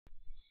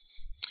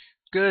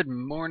Good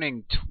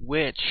morning,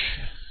 Twitch,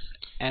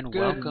 and Good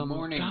welcome.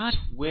 morning, God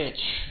Twitch,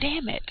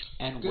 damn it!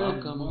 and Good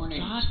welcome. morning.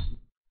 God.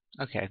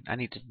 Okay, I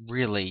need to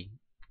really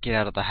get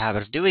out of the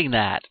habit of doing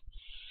that.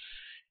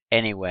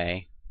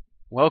 Anyway,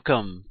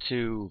 welcome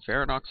to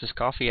Farronox's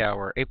Coffee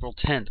Hour, April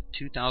 10th,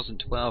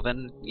 2012,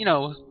 and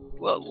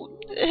well,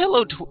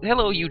 hello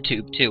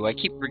YouTube too. I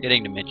keep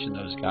forgetting to mention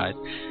those guys.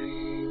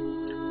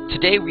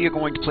 Today we are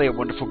going to play a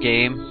wonderful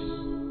game.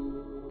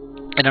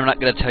 And I'm not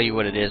going to tell you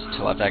what it is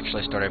until I've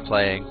actually started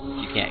playing.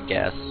 You can't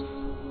guess.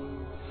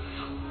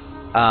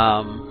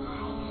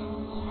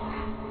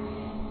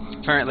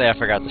 Apparently I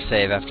forgot to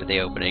save after the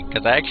opening,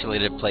 because I actually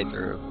did play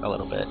through a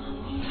little bit.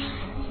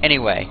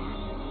 Anyway,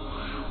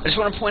 I just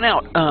want to point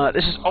out,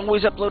 this is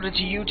always uploaded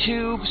to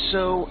YouTube,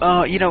 so,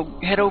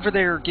 head over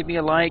there, give me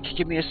a like,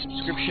 give me a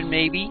subscription,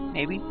 maybe,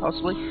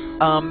 possibly.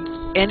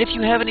 And if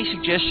you have any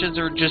suggestions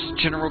or just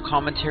general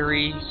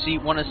commentary,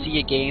 want to see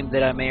a game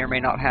that I may or may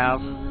not have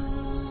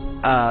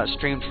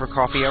streamed for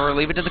Coffee Hour,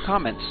 leave it in the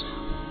comments.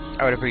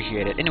 I would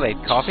appreciate it. Anyway,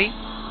 coffee.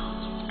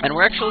 And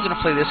we're actually going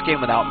to play this game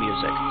without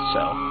music,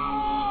 so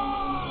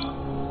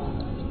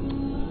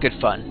good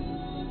fun.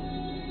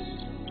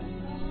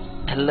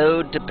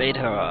 Hello,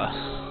 debater.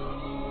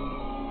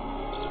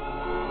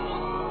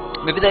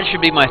 Maybe that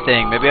should be my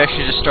thing. Maybe I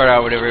should just start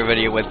out with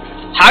everybody with,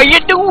 "How you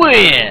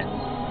doing?"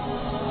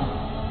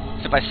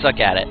 As if I suck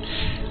at it.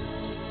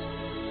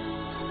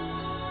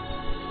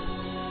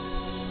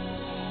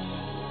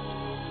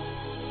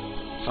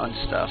 Fun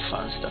stuff,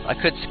 fun stuff. I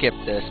could skip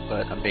this,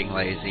 but I'm being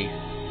lazy.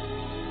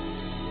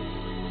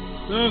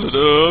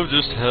 I'm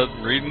just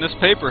reading this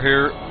paper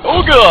here.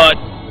 Oh god!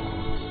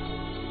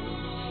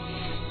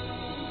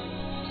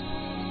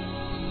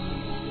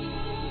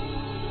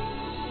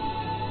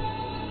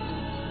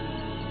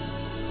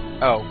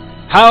 Oh.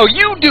 How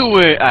you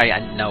doing? I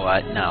know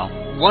what, no.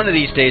 One of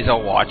these days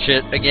I'll watch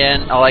it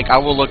again. I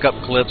will look up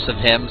clips of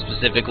him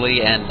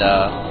specifically and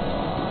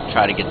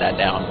try to get that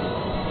down.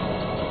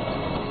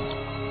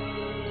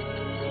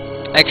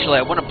 Actually,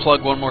 I want to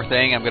plug one more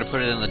thing. I'm going to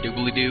put it in the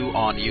doobly-doo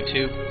on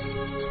YouTube.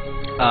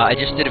 I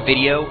just did a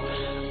video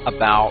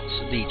about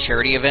the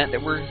charity event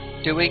that we're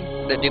doing,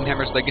 that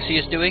Doomhamers Legacy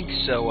is doing.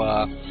 So,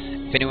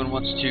 if anyone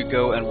wants to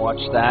go and watch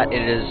that,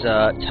 it is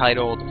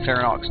titled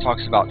Farronox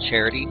Talks About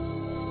Charity.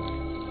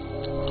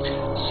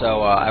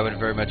 So, I would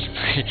very much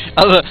appreciate...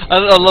 I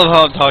love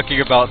how I'm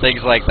talking about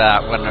things like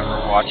that whenever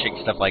we're watching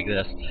stuff like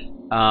this.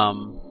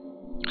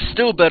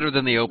 Still better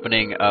than the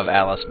opening of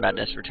Alice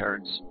Madness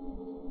Returns.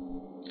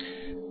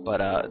 But,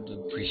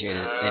 appreciate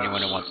it.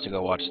 Anyone who wants to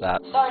go watch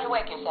that. Sorry to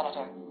wake you,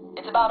 Senator.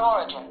 It's about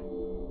Origin.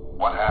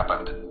 What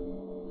happened?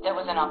 There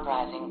was an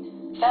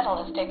uprising.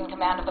 F.E.A.R has taken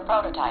command of the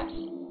prototypes.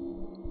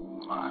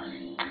 My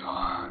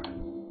God.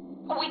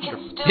 We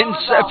can still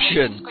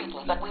Inception. resolve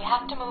discreetly, but we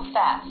have to move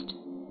fast.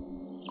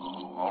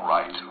 Oh, all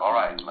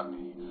right. Let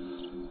me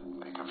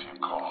make a few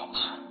calls.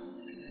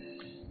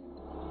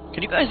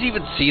 Can you guys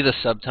even see the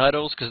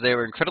subtitles? Because they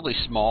were incredibly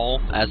small,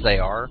 as they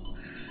are.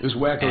 This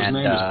wacko's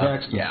name is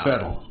Paxton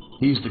Fettel.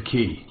 He's the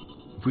key.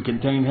 If we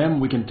contain him,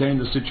 we contain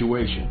the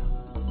situation.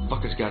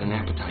 Fucker's got an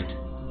appetite.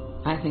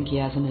 I think he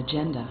has an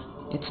agenda.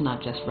 It's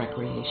not just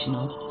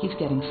recreational. He's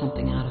getting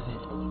something out of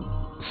it.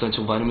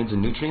 Essential vitamins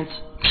and nutrients?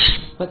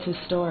 What's his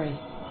story?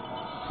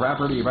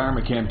 Property of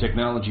Armacam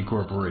Technology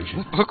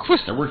Corporation.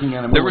 They're working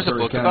on a There was a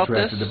military book about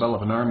contract this? to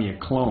develop an army of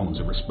clones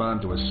that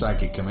respond to a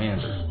psychic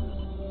commander.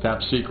 Top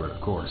secret,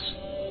 of course.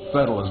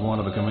 Fettel is one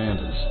of the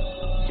commanders.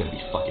 You gotta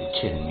be fucking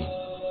kidding me.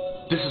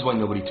 This is why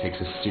nobody takes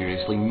us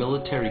seriously.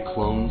 Military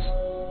clones?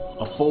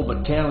 A full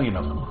battalion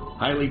of them.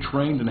 Highly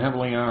trained and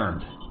heavily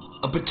armed.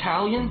 A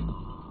battalion?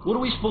 What are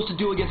we supposed to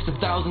do against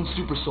 1,000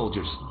 super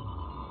soldiers?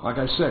 Like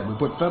I said, we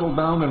put Fettel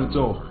down and it's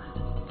over.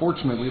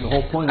 Fortunately, the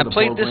whole point of the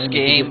played program this is to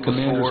game give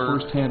commanders before,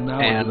 first-hand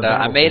knowledge of and the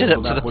I made it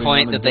up battlefield to the without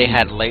point putting that they them in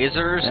had danger.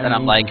 lasers, That and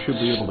I'm means like, we should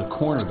be able to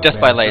corner the death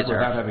by bastards laser,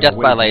 without having death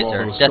to by wait for all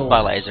laser, those death by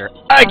soldiers. laser.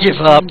 I give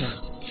up!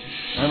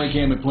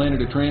 Armacam had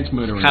planted a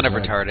transmitter in Kind of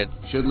his head. retarded,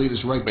 Should lead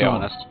us right to be to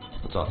him. honest.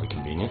 That's awfully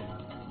convenient.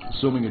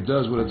 Assuming it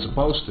does what it's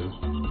supposed to.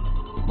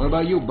 What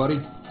about you, buddy?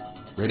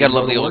 You Ready gotta to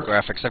love go the to old work?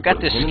 graphics. I've got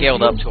this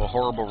scaled up to a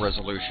horrible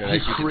resolution. As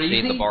you can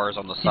see the bars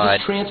on the side. He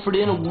just transferred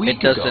in a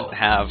week It doesn't ago.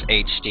 have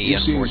HD,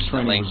 You've seen his unfortunately.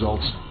 training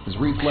results. His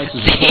reflexes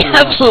They are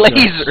have totally off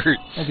the lasers!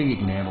 charts. I think he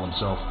can handle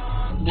himself.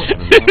 Whatever,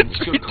 man. It's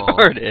It's your call.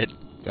 retarded.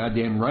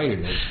 Goddamn right it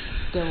is.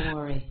 Don't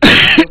worry.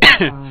 He'll be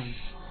fine.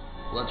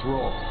 Let's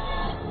roll.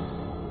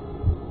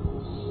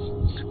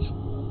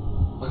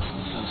 What's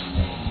the first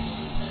name?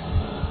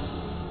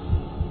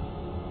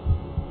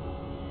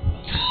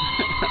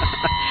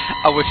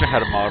 I wish I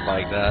had a mod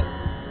like that.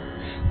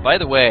 By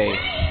the way,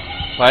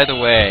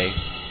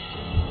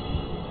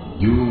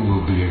 You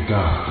will be a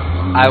god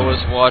among I men.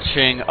 was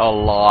watching a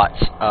lot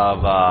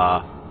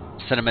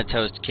of Cinnamon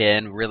Toast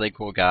Ken, really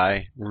cool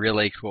guy,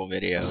 really cool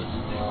videos.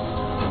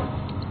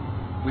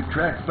 We've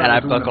tracked And I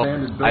fellas to an buckled,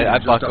 abandoned building I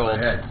just up buckled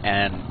ahead.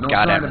 and No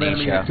got sign of enemy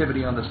amnesia.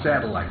 activity on the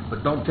satellite,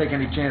 but don't take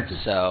any chances.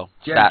 So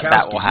Jankowski,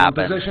 that will you in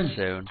happen position?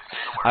 soon.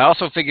 I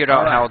also figured out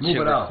All right, how move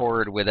to it out.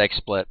 record with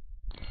XSplit.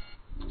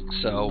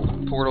 So,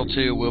 Portal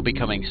 2 will be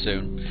coming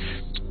soon.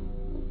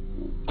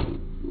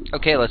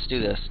 Okay, let's do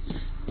this.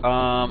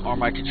 Are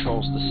my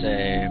controls the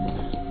same?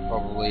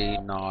 Probably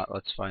not.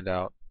 Let's find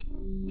out.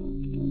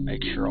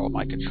 Make sure all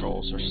my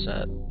controls are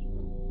set.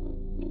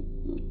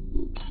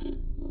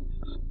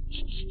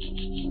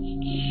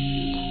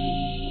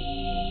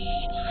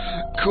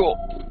 Cool.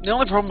 The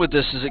only problem with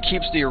this is it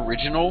keeps the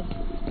original.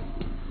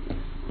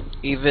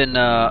 Even,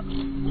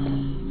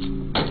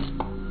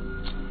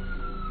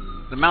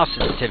 the mouse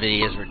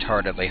sensitivity is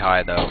retardedly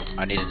high, though.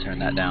 I need to turn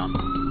that down.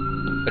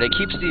 But it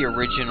keeps the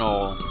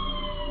original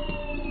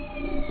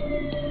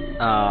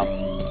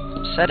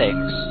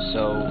settings,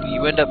 so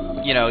you end up,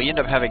 you end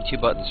up having 2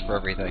 buttons for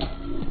everything.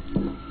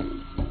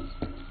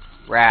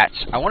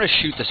 Rats. I want to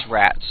shoot this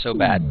rat so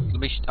bad. Let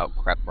me. Oh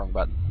crap! Wrong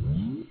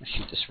button. Let's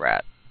shoot this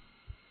rat.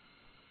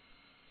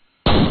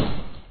 Oh,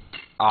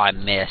 I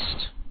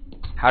missed.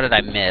 How did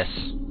I miss?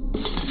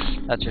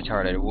 That's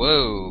retarded.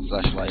 Whoa,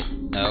 flashlight.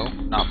 No,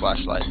 not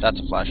flashlight. That's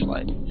a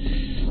flashlight.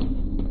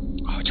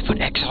 Why would you put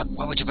X on?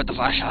 Why would you put the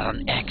flashlight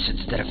on X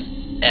instead of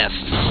F?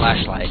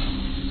 Flashlight.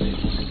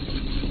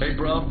 Hey,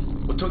 bro.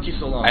 What took you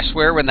so long? I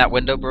swear, when that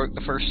window broke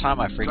the first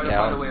time, I freaked Try to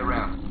out. find a way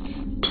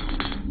around.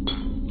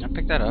 I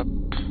picked that up.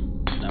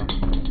 No.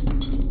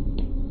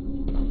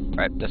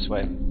 Right, this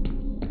way.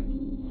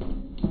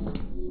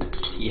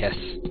 Yes.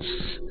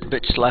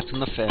 Bitch slapped in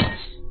the fence.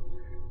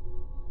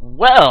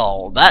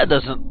 Well, that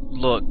doesn't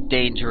look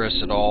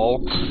dangerous at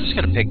all. I'm just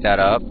gonna pick that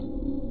up.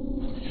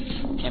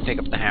 Can't pick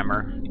up the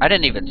hammer. I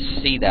didn't even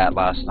see that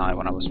last night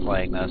when I was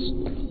playing this.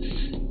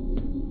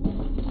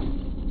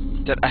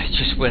 I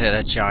just went in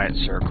a giant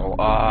circle.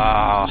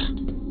 Ah,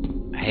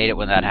 I hate it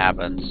when that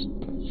happens.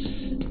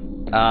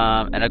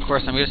 And of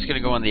course, I'm just gonna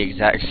go in the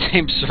exact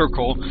same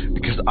circle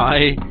because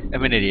I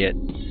am an idiot.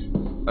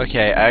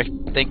 Okay, I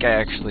think I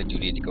actually do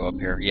need to go up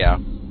here. Yeah.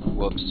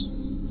 Whoops.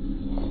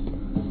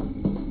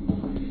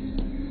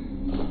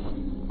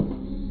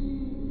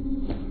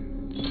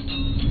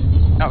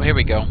 Oh, here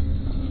we go.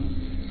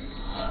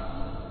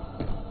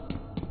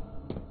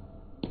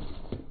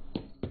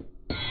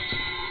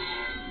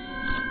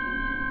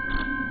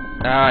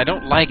 I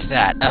don't like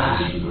that.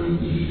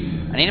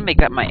 I need to make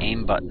that my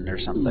aim button or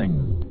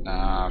something.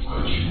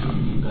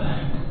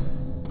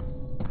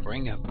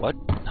 Bring up what?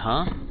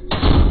 Huh?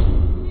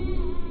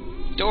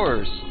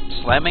 Doors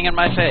slamming in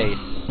my face.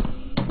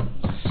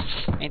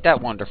 Ain't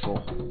that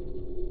wonderful?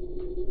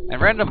 And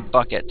random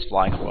buckets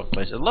flying all over the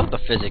place. I love the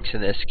physics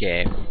in this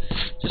game.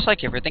 Just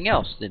like everything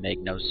else, they make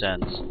no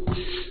sense.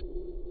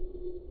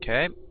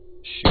 Okay.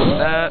 Shoot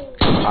that.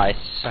 I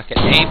suck at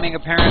aiming,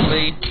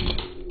 apparently.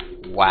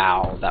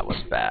 Wow, that was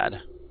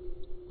bad.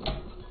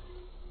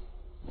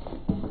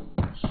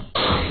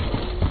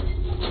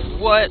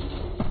 What?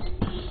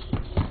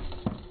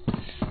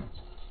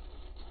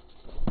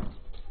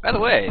 By the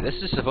way, this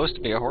is supposed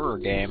to be a horror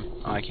game.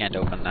 Oh, I can't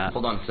open that.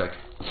 Hold on a sec.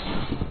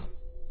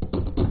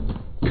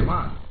 Come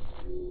on.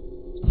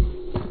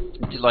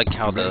 I do like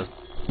how the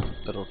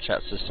little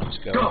chat systems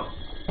go. Go.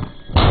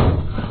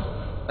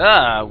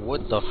 Ah,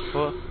 what the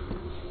fuck?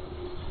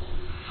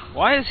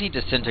 Why is he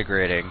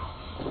disintegrating?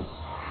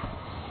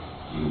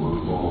 You were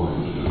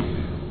born here,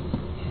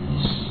 in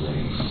this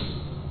place.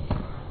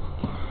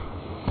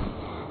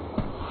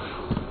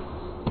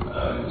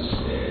 I'm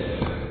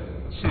scared.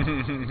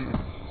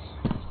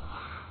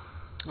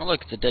 Oh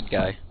look, it's a dead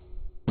guy.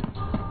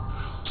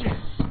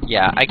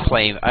 Yeah, I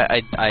claim,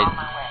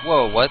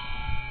 whoa, what?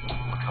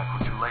 Looks like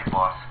we're too late,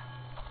 boss.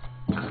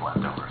 Just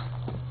leftovers.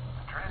 The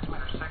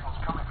transmitter signal's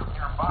coming from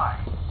nearby.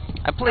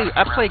 I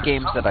play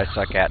games that I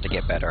suck at to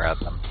get better at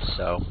them,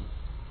 so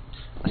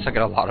I suck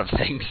at a lot of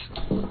things.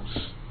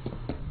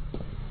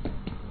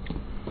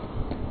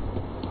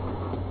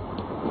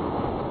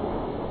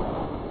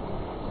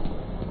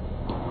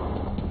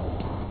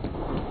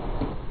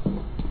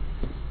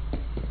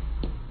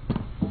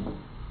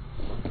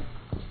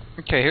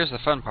 Okay, here's the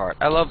fun part.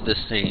 I love this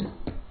scene.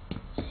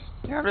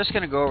 Yeah, I'm just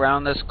gonna go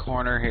around this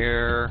corner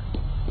here.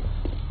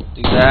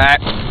 Do that.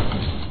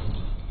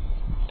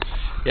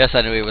 Yes,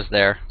 I knew he was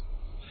there.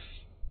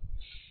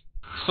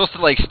 Supposed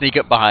to like sneak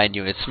up behind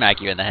you and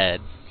smack you in the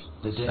head.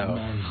 The dead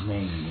man's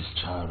name is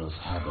Charles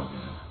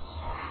Haberman.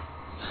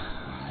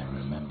 I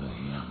remember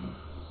him.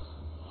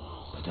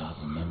 But are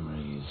the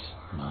memories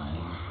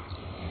mine?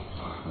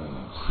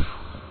 Hers.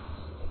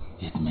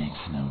 It makes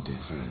no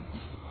difference.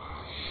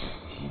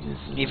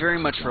 He very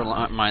much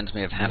reminds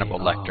me of Hannibal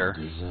Lecter.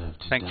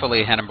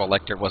 Thankfully, Hannibal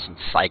Lecter wasn't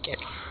psychic.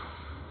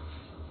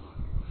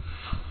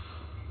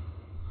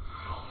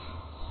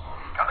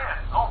 Come in.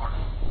 Over.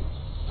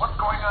 What's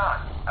going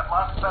on? I've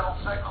lost settled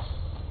signal.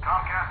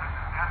 Comcast, this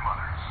is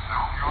Headmother. So,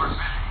 yours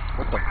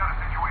busy. What the? We've got a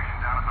situation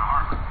down at the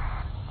harbor.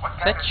 What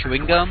Is that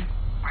chewing gum?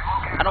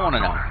 I don't want to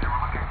know. They were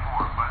looking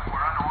for, but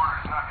we're under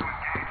orders not to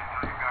engage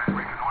until you guys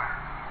reconnoiter.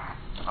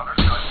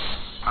 Understood.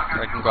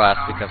 Breaking glass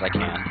because I can.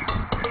 You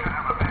should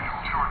have a visual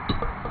shortly.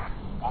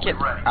 We'll Get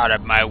be ready. out of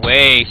my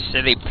way,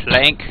 silly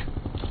plank.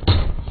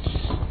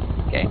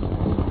 Okay.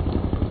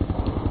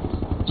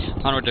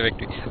 Onward to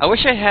victory. I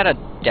wish I had a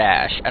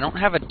dash. I don't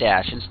have a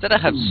dash. Instead I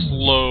have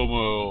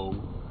slow-mo.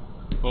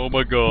 Oh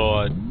my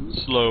god.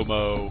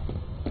 Slow-mo.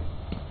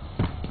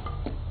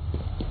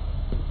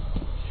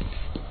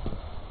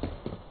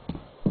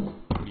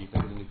 What do you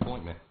think of the new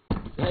appointment?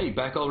 Hey,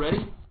 back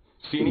already?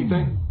 See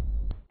anything?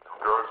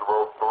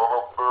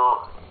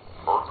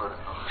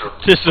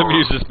 This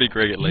amuses me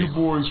greatly. You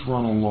boys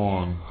run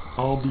along.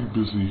 I'll be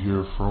busy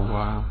here for a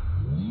while.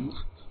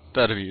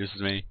 That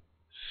amuses me.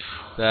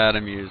 That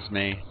amuses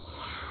me.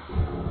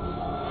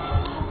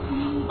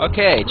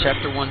 Okay,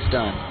 chapter 1's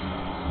done.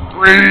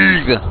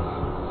 Breathe!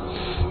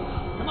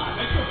 Come on,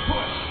 let's go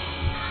push.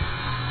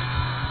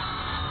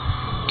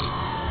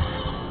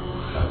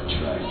 I've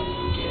tried to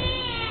forget.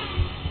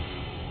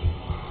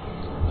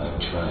 I've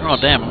tried. Oh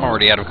damn, I'm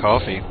already out of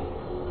coffee.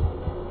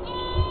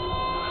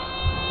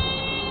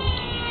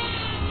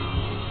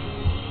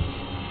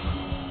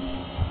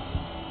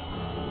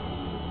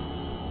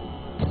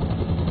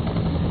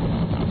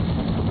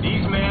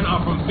 These men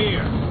are from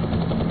F.E.A.R.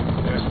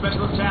 They're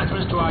special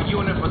attachments to our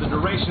unit for the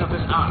duration of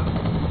this op.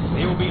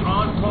 They will be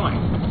on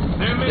point.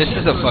 Their mission This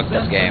is a to fucked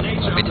up assess the game,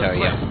 nature let me of the tell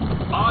you.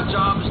 threat. Our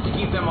job is to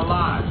keep them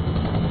alive.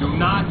 Do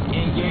not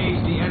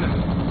engage the enemy.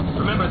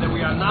 Remember that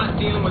we are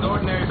not dealing with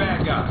ordinary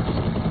bad guys.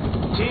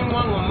 Team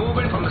 1 will move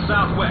in from the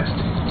southwest.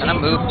 Can I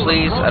move,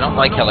 please? I don't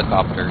like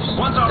helicopters.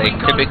 They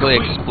typically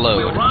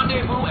explode. We'll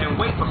rendezvous and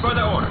wait for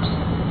further orders.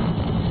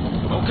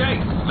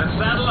 Okay, let's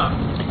saddle up.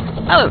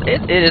 Oh,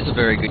 it is a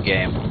very good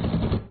game.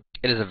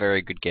 It is a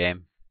very good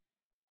game.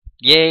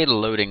 Yay,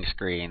 loading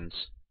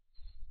screens.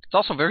 It's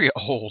also very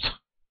old.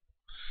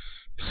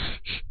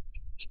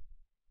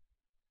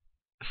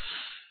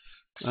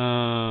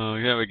 Oh,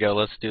 here we go.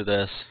 Let's do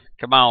this.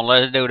 Come on,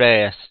 let's do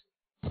this.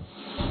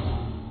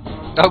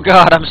 Oh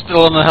god, I'm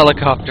still in the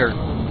helicopter.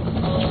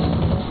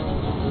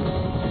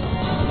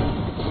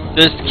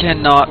 This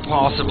cannot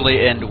possibly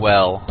end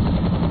well.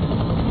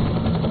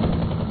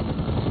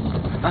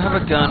 I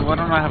have a gun. Why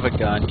don't I have a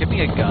gun? Give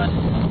me a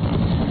gun.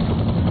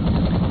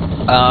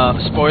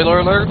 Spoiler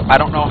alert, I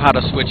don't know how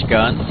to switch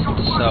guns,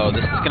 so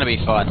this is gonna be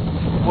fun.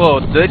 Whoa,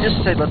 they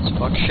just said let's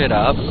fuck shit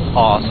up.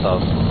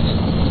 Awesome.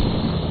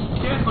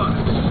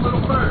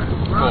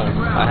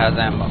 Cool. I have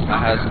ammo. I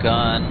have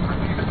gun.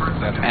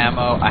 I have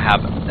ammo. I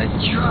have a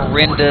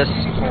horrendous.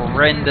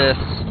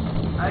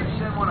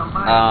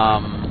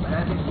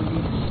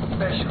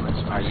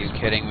 Are you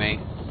kidding me?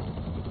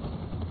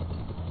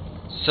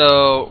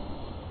 So,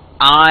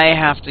 I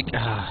have to...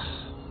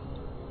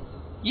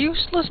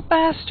 useless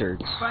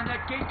bastards. Find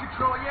that gate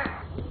control yet?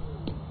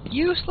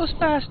 Useless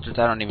bastards.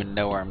 I don't even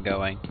know where I'm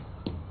going.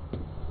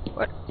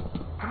 What?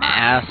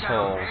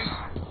 Assholes.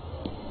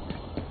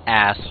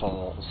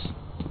 Assholes.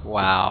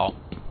 Wow.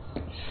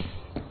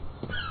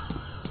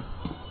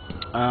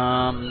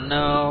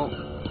 No.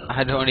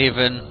 I don't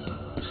even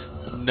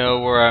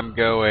know where I'm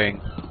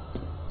going.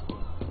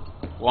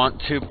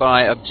 Want to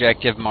buy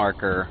objective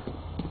marker.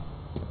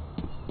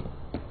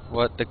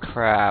 What the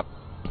crap?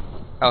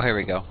 Oh, here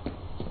we go.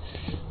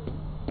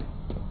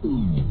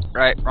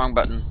 Right, wrong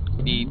button.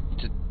 Need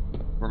to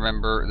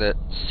remember that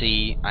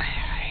C. I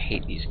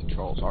hate these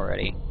controls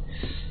already.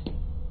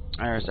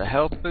 There's a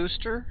health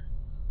booster.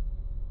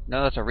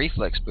 No, that's a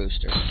reflex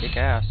booster. Kick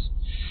ass.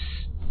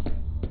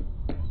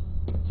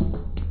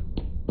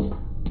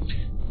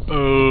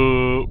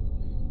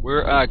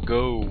 Where I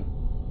go?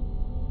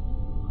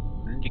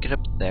 Did you get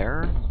up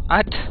there?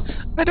 I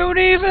don't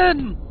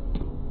even.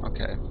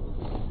 Okay.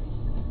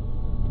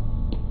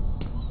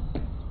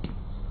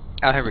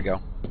 Oh, here we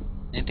go.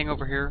 Anything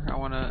over here I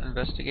want to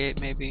investigate?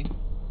 Maybe.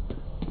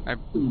 I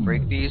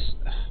break these.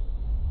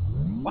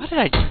 Why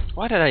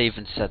did I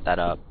even set that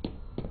up?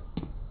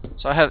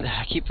 So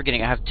I keep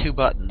forgetting I have 2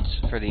 buttons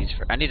for these.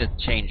 I need to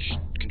change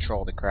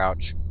control to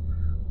crouch.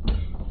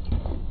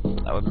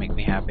 That would make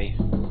me happy.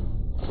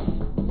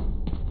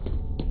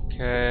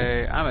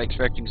 Okay, I'm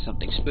expecting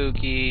something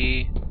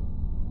spooky.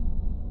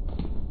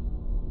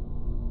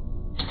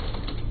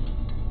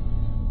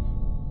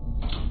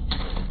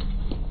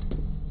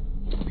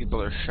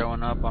 People are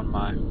showing up on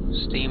my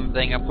Steam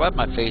thing. I'm glad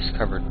my face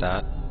covered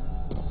that.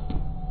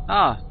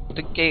 Ah,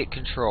 the gate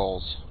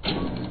controls.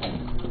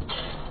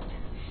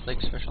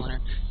 Like special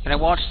enter. Can I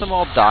watch them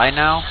all die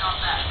now?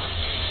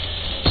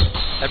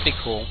 That'd be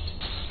cool.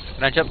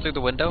 Can I jump through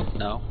the window?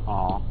 No.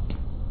 Aw.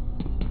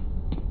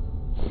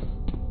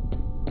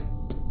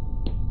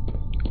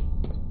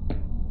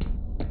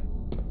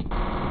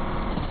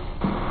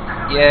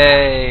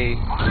 Yay!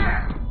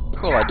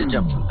 Cool, I did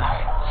jump.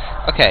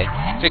 Okay,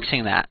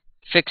 fixing that.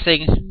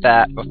 Fixing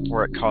that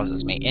before it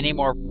causes me any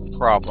more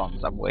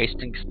problems. I'm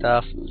wasting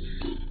stuff.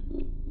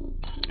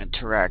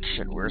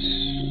 Interaction, where's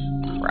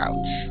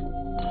crouch?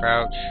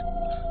 Crouch.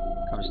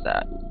 Comes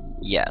that.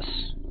 Yes.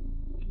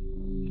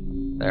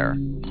 There.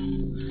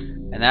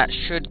 And that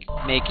should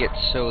make it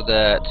so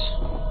that...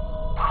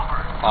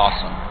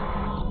 Awesome.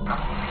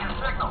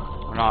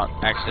 I'm not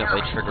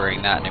accidentally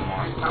triggering that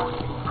anymore.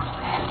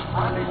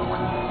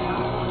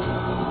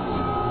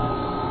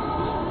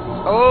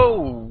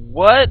 Oh,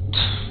 what?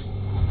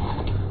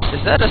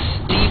 Is that a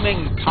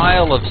steaming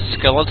pile of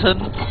skeleton?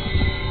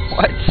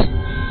 What?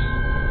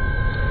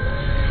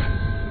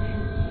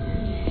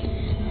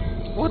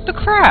 What the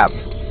crap?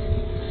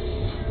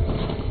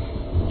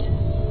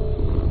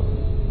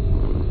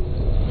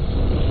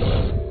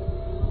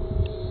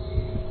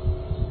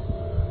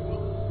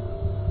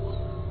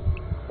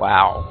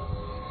 Wow.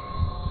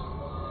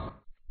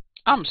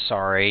 I'm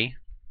sorry.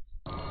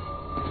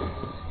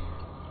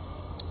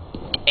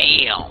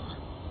 Damn.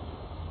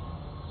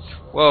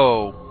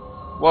 Whoa.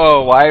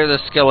 Whoa, why are the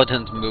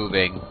skeletons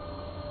moving?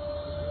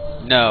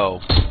 No,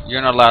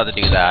 you're not allowed to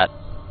do that.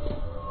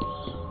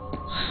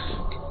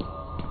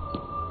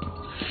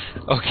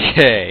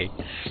 Okay.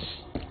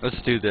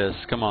 Let's do this.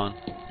 Come on.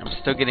 I'm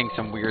still getting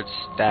some weird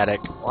static.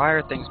 Why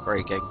are things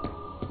breaking?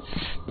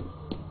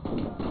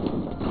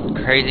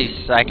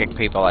 Crazy psychic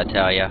people, I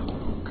tell ya.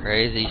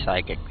 Crazy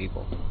psychic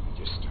people.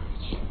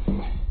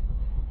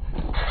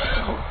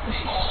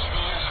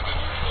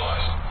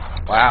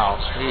 Wow,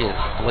 he is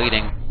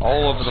bleeding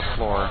all over the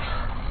floor.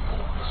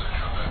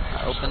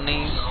 Open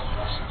these?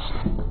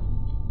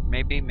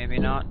 Maybe, maybe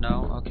not.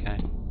 No? Okay.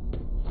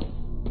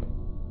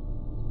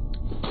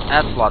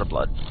 That's a lot of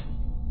blood.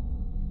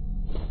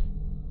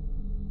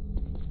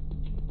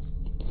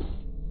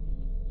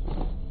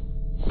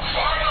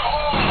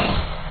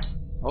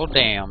 Oh,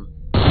 damn.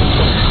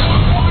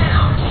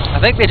 I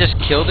think they just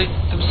killed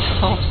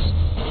themselves.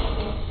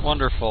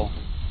 Wonderful.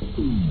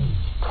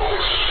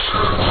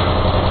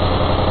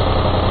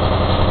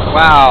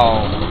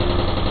 Wow.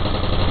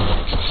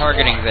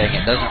 Targeting thing,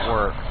 it doesn't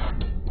work.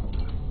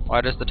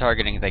 Why does the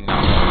targeting thing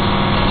not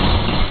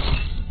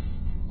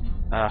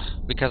work?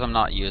 Because I'm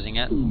not using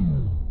it.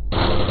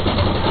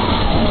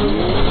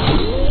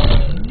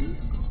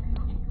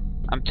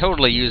 I'm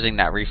totally using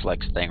that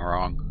reflex thing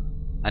wrong.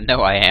 I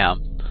know I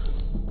am.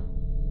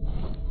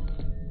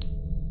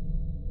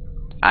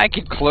 I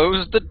can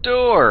close the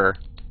door!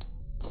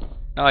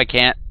 No, I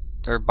can't.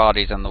 Their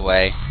body's in the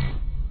way.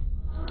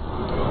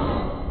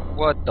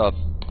 What the...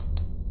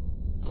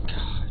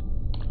 God.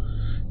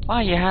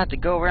 Why you have to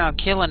go around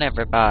killing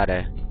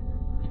everybody?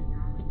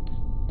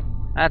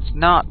 That's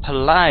not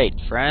polite,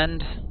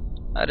 friend.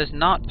 That is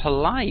not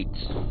polite.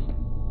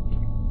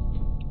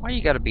 Why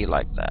you gotta be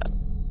like that?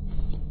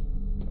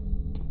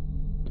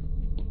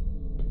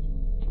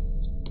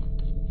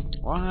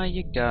 Why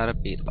you gotta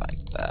be like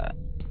that?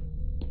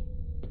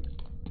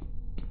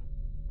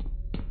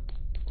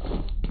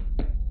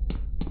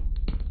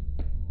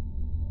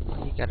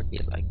 You gotta be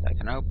like that.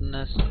 Can I open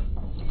this?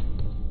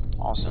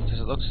 Awesome, because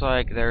it looks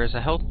like there's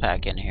a health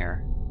pack in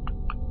here.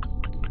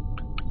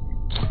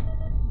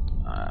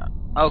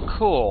 Oh,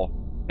 cool.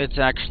 It's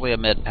actually a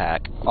mid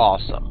pack.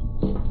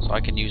 Awesome. So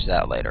I can use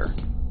that later.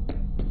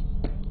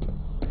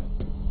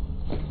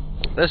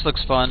 This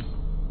looks fun.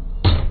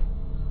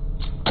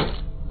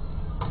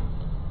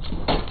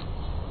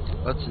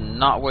 Let's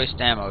not waste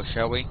ammo,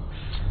 shall we?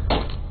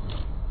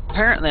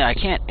 Apparently I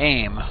can't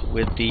aim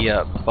with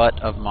the butt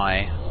of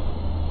my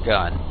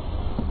gun.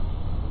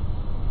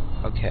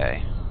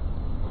 Okay.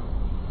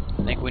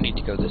 I think we need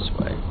to go this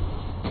way.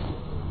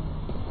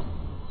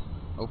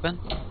 Open?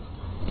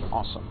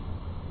 Awesome.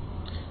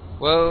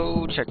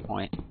 Whoa,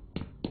 checkpoint.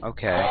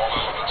 Okay.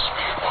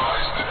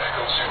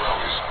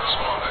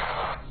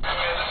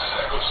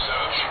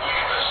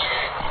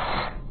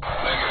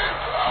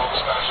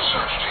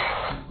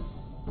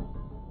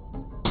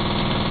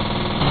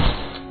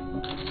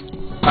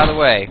 By the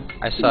way,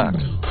 I suck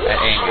at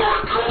aiming.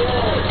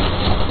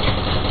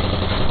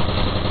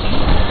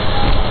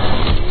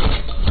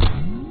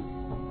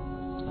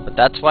 But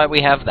that's why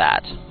we have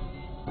that.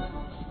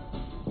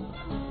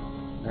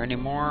 Are there any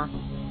more?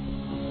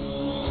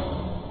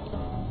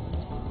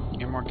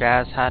 Any more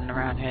guys hiding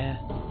around here?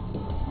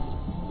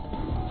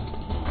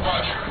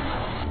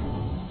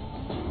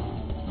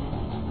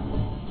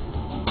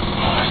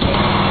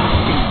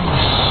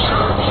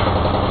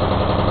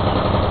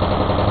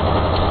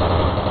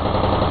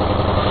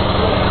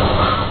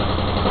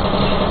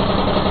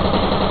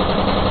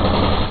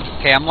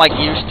 Okay, I'm like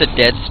used to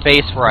Dead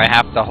Space where I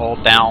have to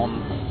hold down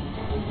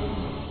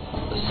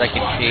the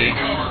second key.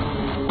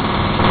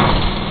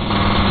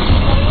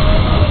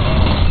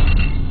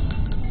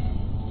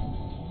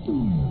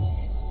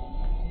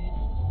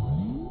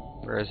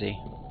 Where is he?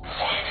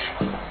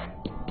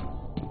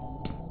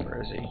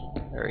 Where is he?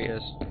 There he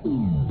is.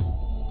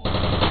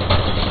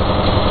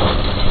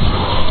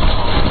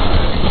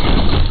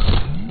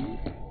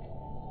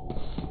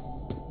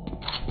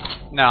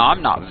 No,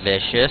 I'm not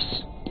vicious.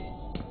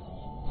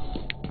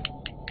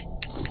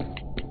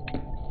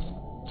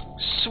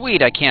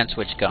 Sweet, I can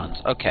switch guns.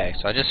 Okay,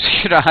 so I just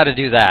figured out how to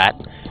do that.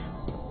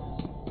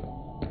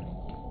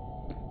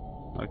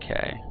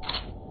 Okay.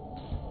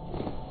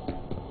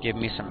 Give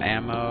me some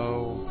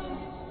ammo.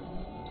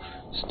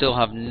 Still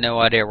have no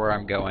idea where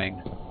I'm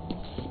going.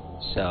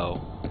 So,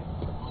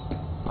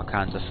 all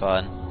kinds of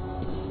fun.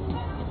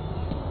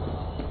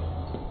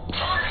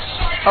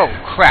 Oh,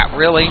 crap,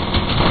 really?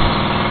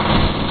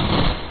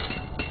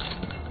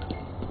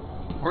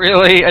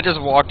 Really? I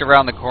just walked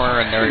around the corner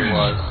and there he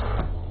was.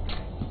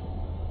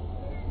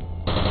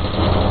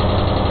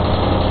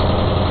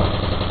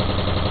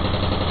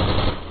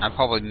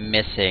 probably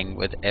missing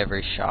with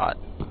every shot.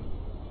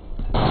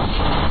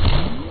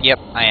 Yep,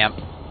 I am.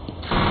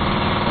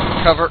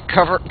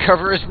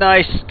 Cover is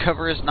nice.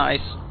 Cover is nice.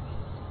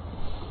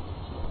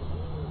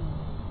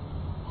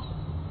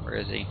 Where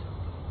is he?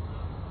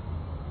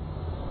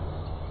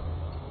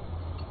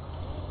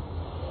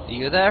 Are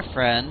you there,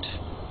 friend?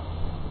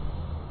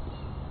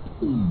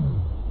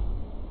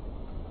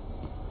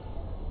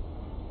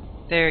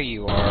 There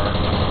you are.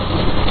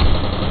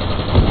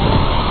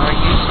 Are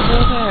you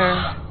still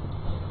there?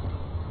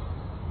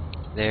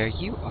 There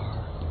you are.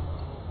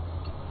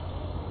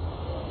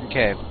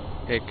 Okay,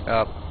 pick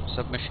up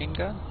submachine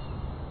gun.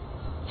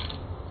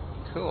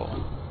 Cool.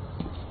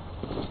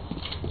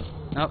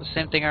 Nope,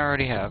 same thing I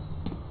already have.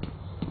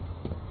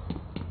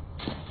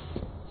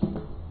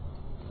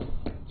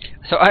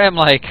 So I am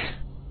like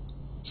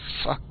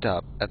fucked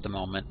up at the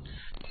moment.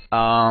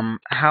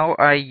 How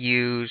I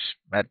use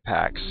med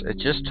packs. It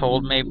just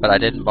told me, but I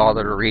didn't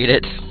bother to read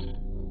it.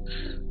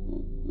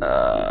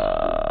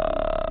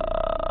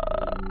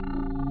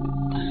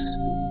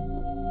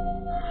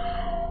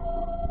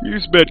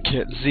 Use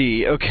medkit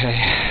Z. Okay.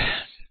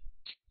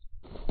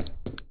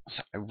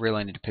 So I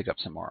really need to pick up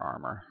some more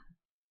armor.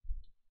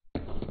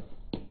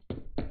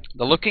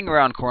 The looking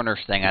around corners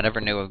thing I never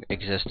knew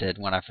existed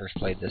when I first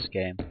played this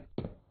game.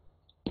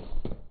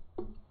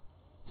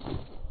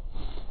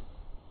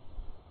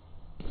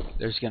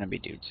 There's gonna be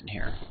dudes in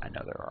here. I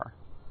know there are.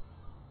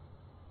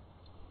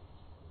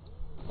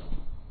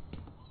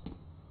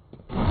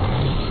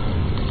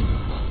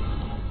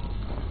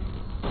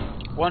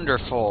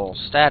 Wonderful.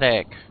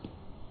 Static.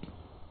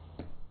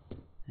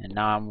 And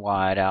now I'm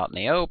wide out in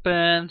the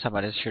open.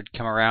 Somebody should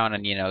come around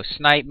and, you know,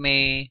 snipe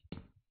me.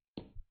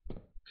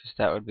 Because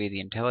that would be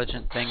the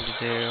intelligent thing to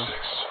do.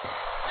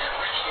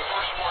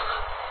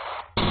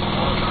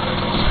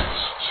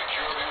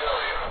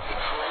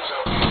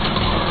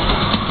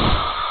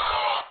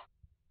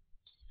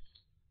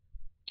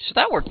 So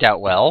that worked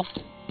out well.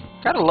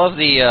 Gotta love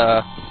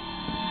the,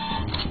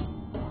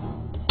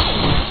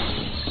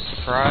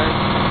 surprise.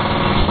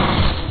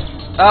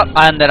 Oh,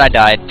 and then I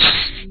died.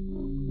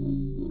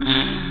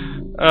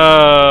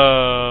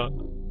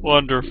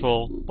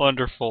 Wonderful,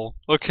 wonderful.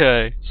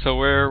 Okay, so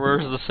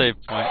where's the save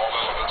point?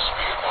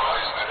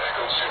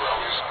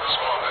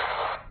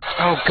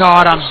 Oh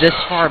god, I'm this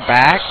far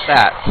back?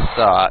 That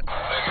sucks.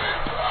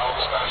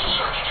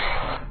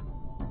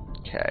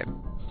 Okay.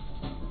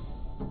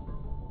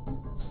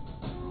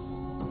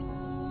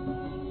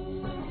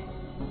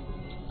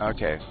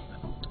 Okay.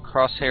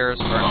 Crosshairs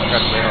are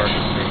incredibly hard to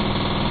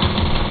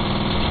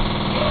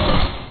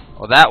see.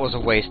 Well, that was a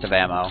waste of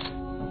ammo.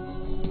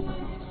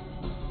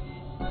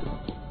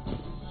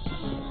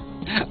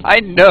 I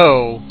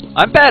know!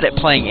 I'm bad at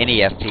playing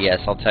any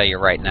FPS, I'll tell you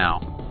right now.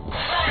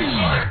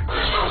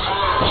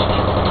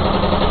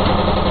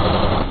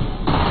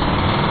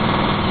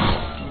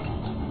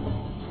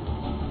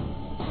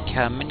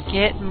 Come and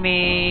get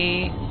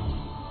me!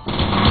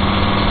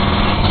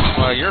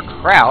 Well, you're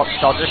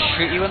crouched, I'll just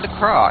shoot you in the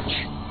crotch.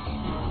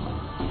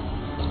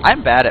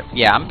 I'm bad at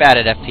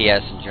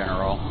FPS in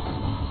general.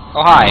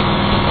 Oh, hi.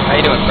 How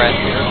you doing, friend?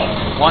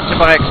 Want to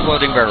buy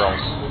exploding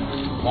barrels.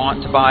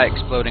 Want to buy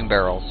exploding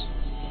barrels.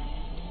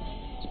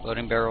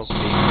 Exploding barrels would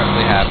be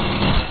incredibly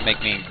happy. Make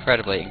me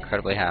incredibly,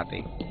 incredibly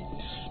happy.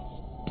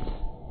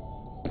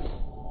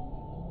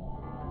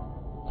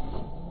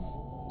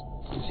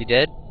 Is he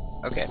dead?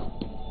 Okay.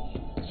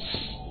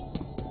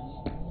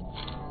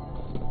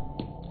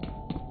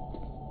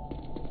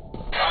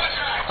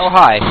 Oh,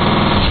 hi.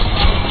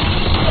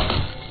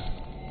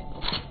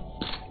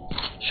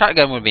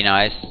 Shotgun would be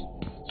nice.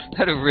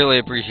 I'd really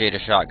appreciate a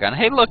shotgun.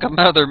 Hey, look,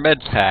 another med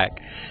pack.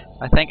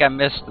 I think I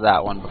missed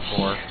that one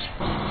before.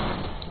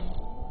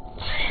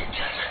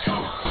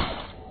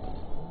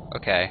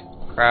 Okay.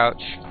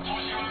 Crouch.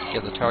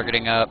 Get the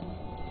targeting up.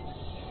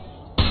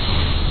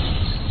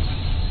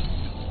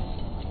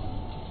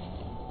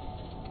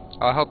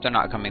 Oh, I hope they're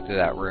not coming through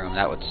that room.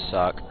 That would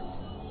suck.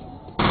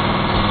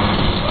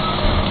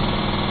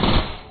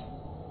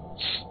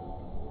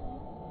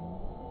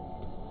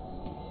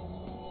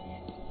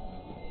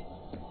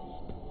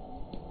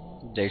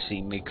 They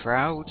see me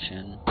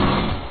crouching.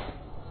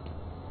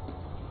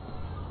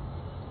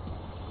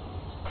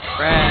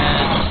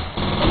 Friend,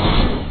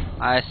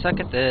 I suck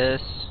at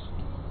this.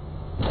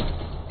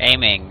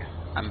 Aiming.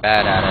 I'm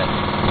bad at it.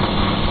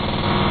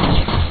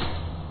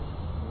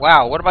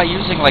 Wow, what am I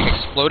using? Like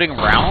exploding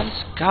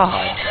rounds?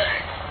 God.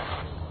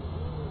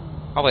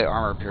 Probably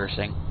armor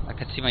piercing. I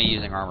could see me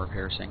using armor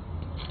piercing.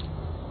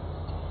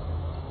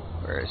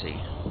 Where is he?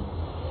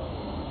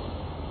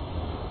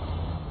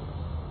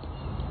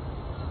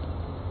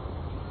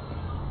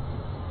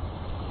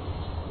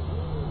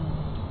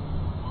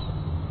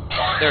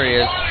 There he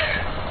is.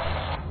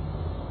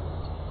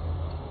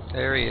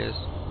 There he is.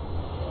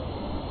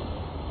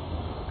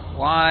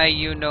 Why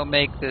you no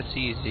make this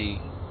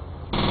easy?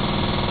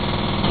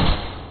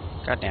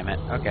 God damn it.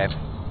 Okay.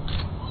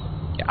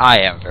 Yeah, I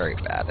am very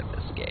bad at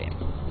this game.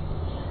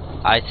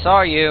 I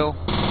saw you.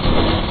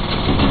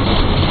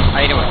 How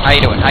you doing? How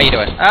you doing? How you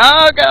doing?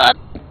 Oh god!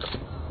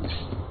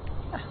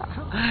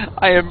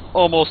 I am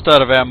almost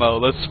out of ammo.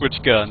 Let's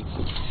switch guns.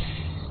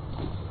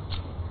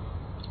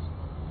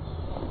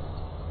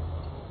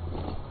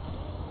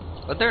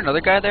 Was there another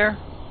guy there?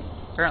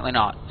 Apparently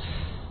not.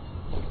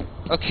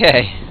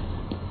 Okay.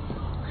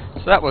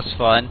 So that was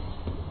fun.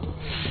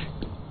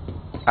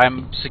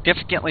 I'm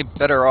significantly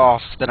better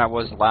off than I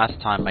was last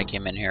time I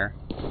came in here.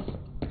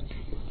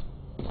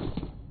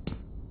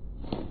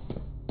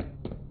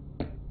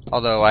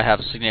 Although I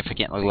have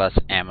significantly less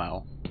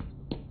ammo.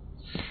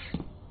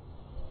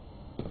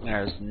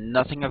 There's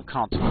nothing of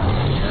consequence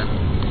here.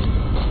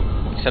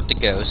 Except a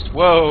ghost.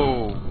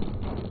 Whoa!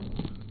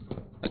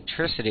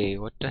 Electricity,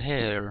 what the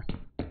hell?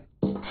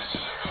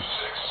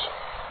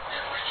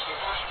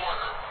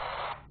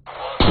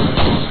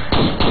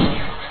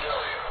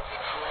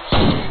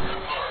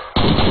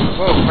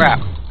 Whoa, crap.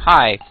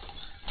 Hi.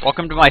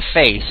 Welcome to my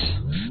face.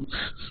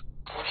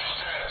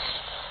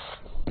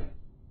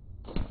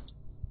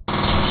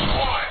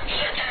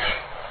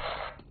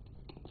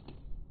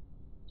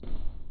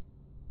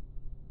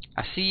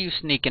 I see you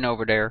sneaking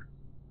over there.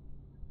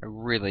 I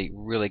really,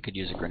 really could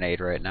use a grenade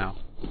right now.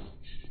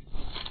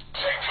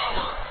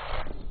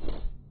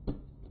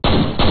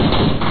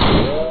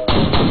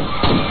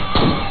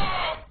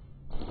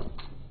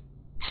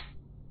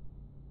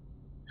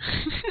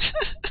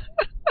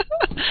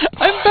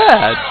 I'm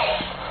bad.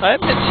 I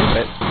admit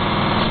to it.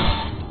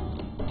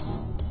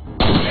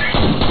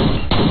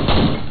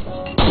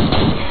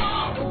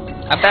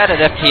 I'm bad at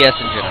FPS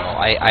in general.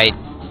 I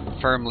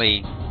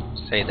firmly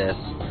say this.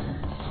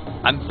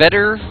 I'm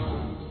better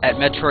at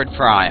Metroid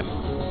Prime,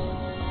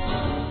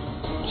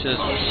 which is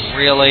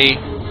really,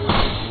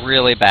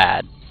 really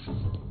bad.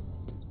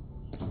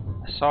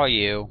 I saw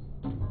you.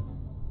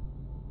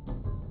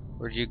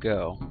 Where'd you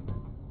go?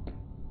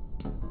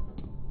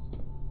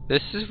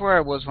 This is where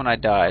I was when I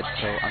died,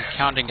 so I'm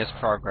counting as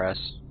progress.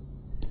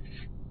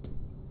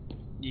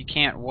 You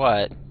can't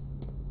what?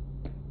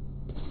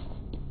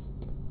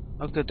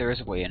 Oh good, there is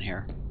a way in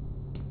here.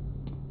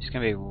 He's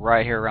gonna be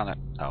right here around the...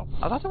 Oh,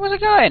 I thought there was a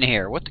guy in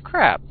here. What the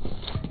crap?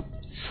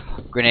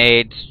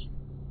 Grenades.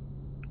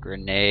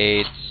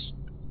 Grenades.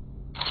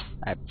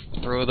 I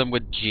throw them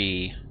with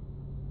G.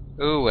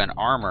 Ooh, and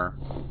armor.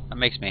 That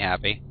makes me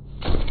happy.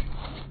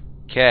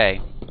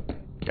 Okay.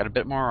 Got a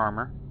bit more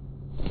armor.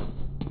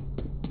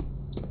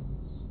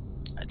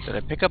 Did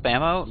I pick up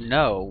ammo?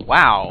 No.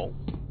 Wow.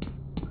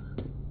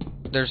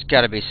 There's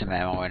gotta be some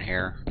ammo in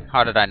here.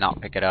 How did I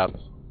not pick it up?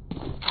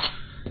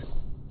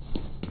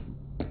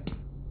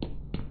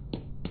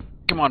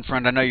 Come on,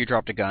 friend, I know you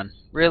dropped a gun.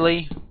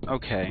 Really?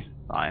 Okay,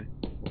 fine.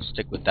 We'll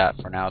stick with that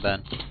for now,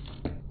 then.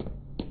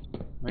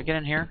 Can we get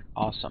in here?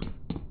 Awesome.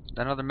 Is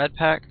that another med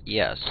pack?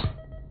 Yes.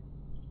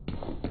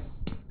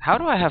 How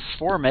do I have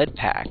 4 med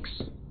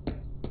packs?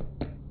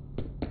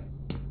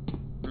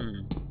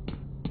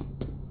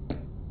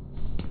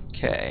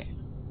 Okay.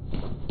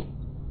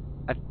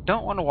 I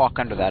don't want to walk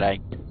under that. I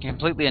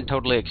completely and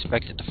totally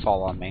expect it to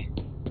fall on me.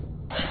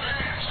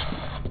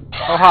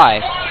 Oh, hi.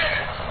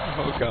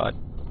 Oh, God.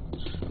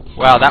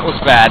 Wow, that was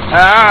bad.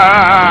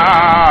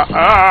 Ah!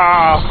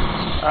 Ah!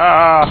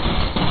 Ah!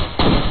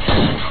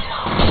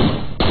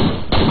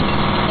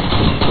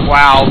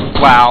 Wow,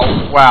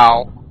 wow,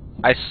 wow.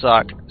 I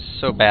suck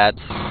so bad.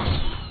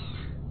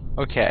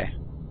 Okay.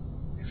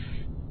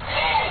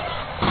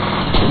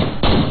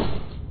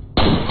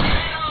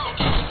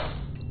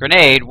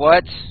 Grenade,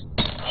 what?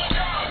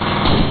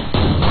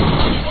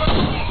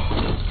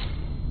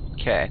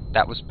 Okay,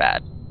 that was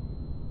bad.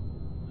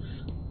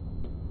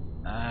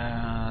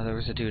 There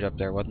was a dude up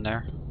there, wasn't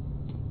there?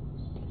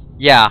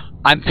 Yeah,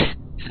 I'm...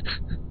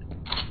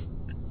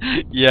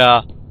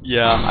 yeah,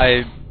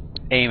 I'm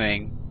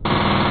aiming.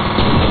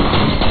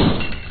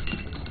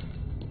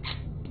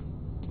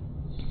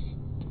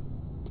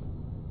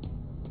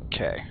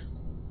 Okay.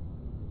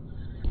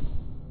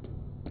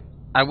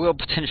 I will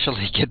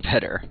potentially get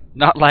better.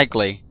 Not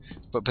likely,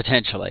 but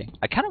potentially.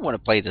 I kind of want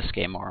to play this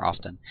game more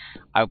often.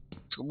 I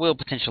will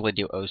potentially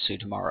do Osu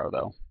tomorrow,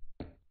 though.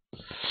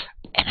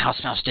 And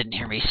House Mouse didn't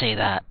hear me say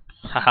that.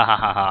 Ha ha ha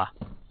ha ha.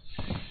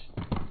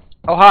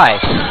 Oh, hi.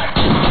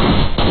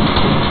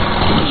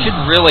 You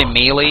should really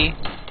melee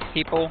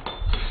people.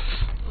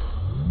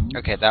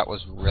 Okay, that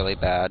was really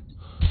bad.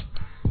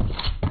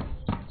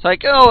 It's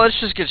like, oh, let's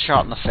just get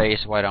shot in the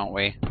face, why don't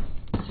we?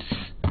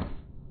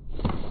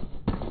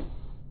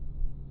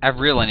 I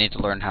really need to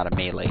learn how to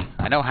melee.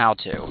 I know how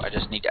to, I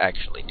just need to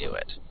actually do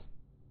it.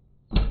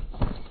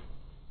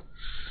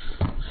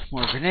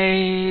 More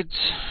grenades.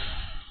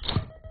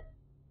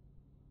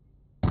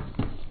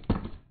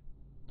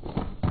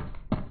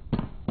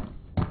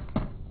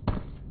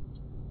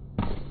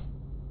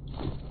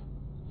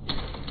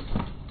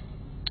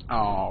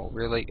 Oh,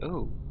 really?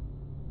 Ooh.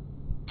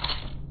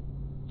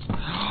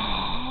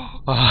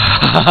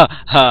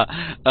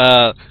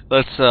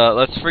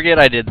 Let's forget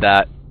I did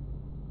that.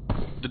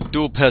 The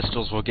dual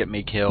pistols will get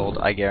me killed,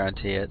 I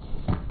guarantee it.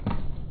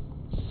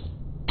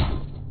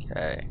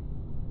 Okay.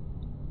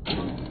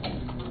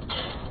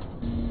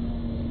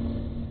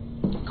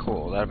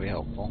 Cool, that'll be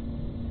helpful.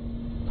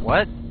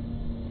 What?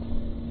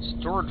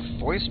 Stored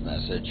voice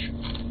message.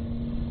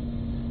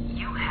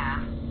 You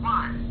have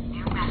one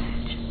new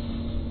message.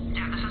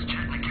 Yeah, this is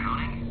Chet in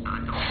accounting.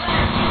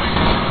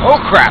 Oh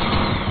crap!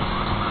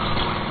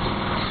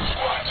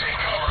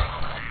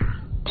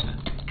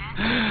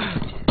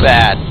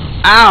 Bad.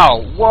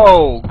 Ow!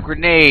 Whoa!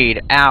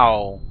 Grenade!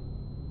 Ow!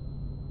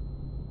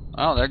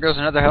 Oh, there goes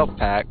another health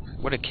pack.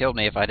 Would have killed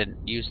me if I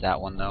didn't use that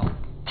one, though.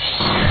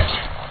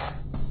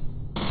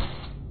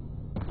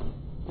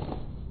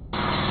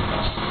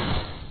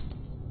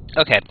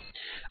 Okay.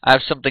 I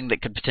have something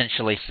that could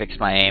potentially fix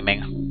my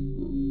aiming.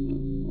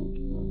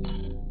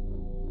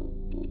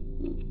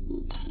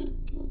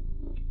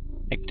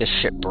 Make this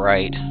shit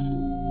bright.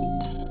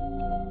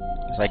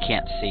 Because I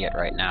can't see it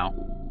right now.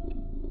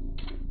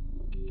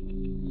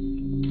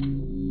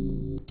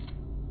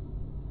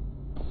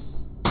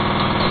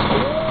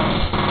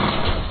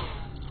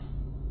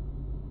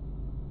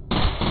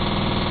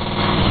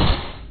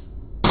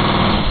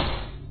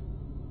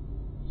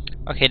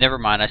 Okay, never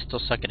mind. I still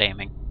suck at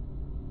aiming.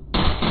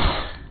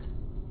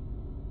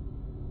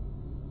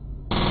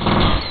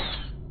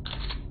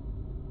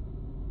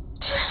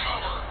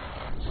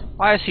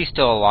 Why is he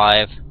still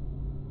alive?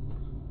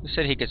 Who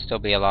said he could still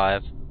be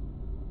alive?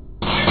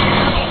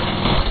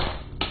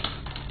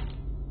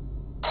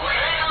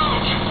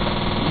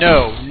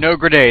 No, no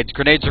grenades.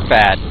 Grenades are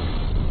bad.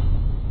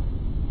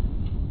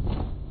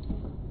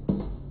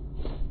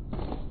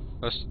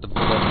 Most of the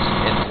bullets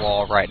in the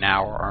wall right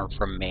now are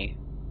from me.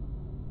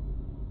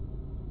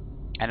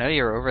 I know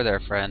you're over there,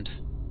 friend.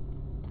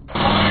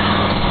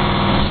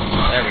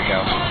 There we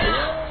go.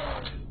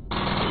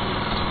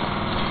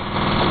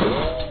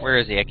 Where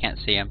is he? I can't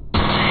see him.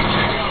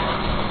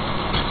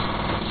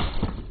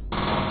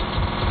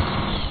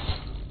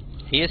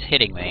 He is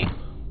hitting me.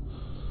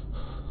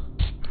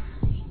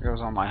 There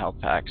goes all my health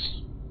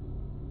packs.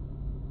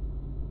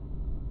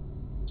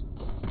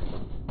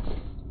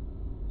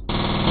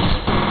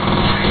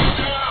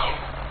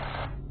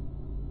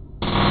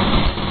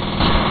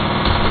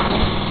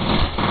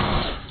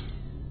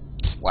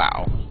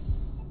 Wow.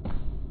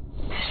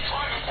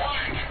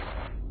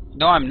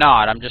 No, I'm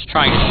not. I'm just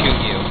trying to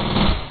shoot you.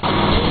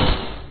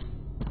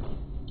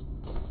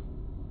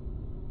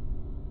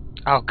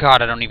 Oh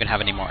god, I don't even have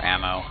any more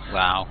ammo.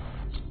 Wow.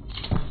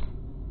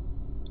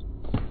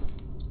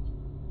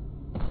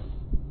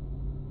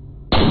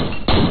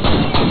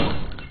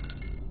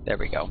 There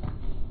we go.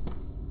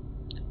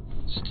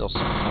 Still so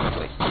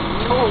horribly.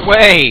 Go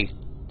away!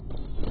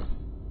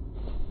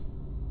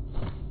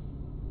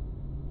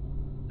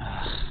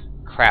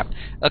 Crap.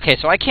 Okay,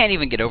 so I can't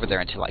even get over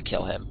there until I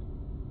kill him.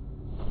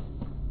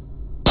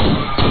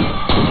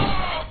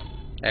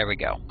 There we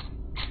go.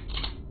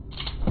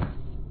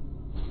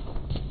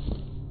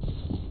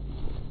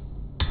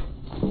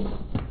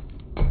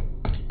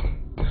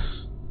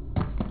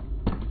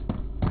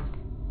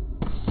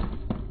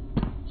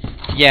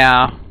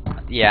 Yeah.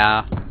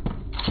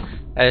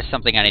 That is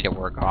something I need to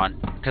work on.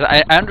 Because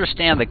I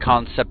understand the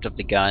concept of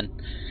the gun.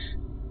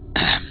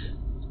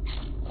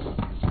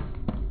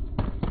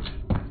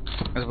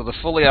 Because with a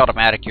fully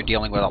automatic, you're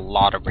dealing with a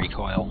lot of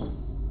recoil.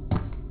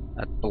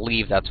 I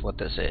believe that's what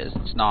this is.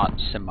 It's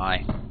not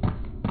semi.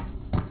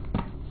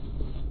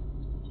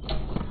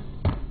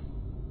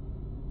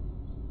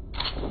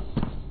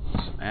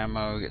 Some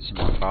ammo, get some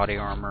more body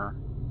armor.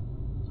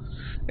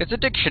 It's a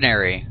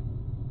dictionary.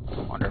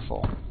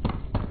 Wonderful.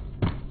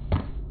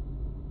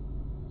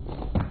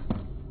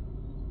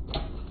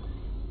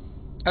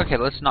 Okay,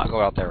 let's not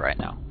go out there right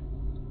now.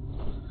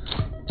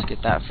 Let's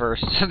get that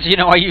first. You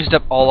know, I used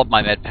up all of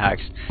my med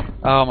packs.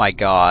 Oh my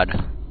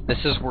god.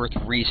 This is worth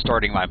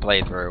restarting my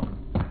playthrough.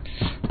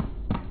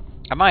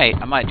 I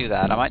might do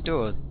that. I might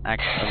do a legit...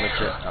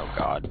 Oh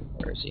god,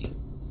 where is he?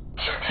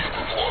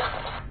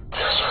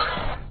 Yes,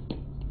 sir.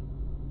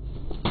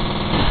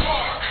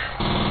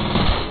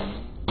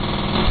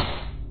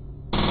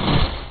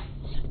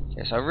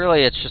 Okay, so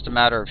really it's just a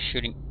matter of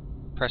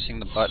pressing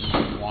the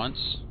button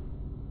once.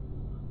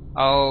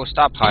 Oh,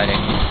 stop hiding.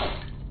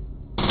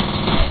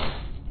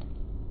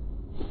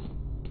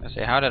 I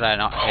say, how did I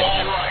not hit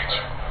him?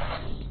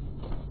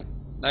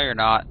 No, you're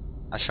not.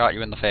 I shot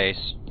you in the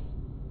face.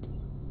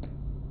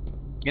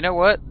 You know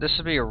what? This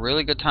would be a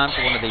really good time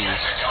for one of these.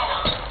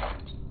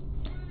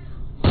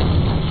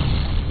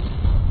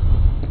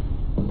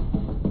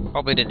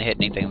 Probably didn't hit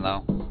anything,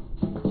 though.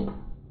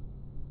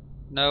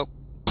 Nope.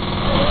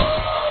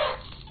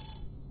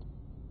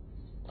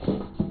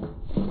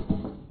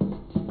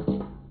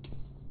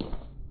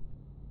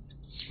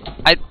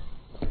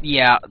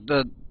 Yeah,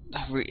 the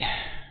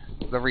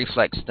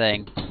reflex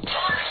thing.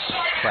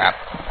 Crap.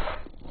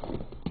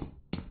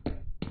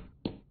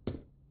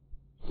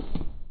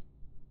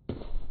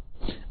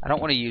 I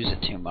don't want to use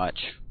it too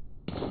much.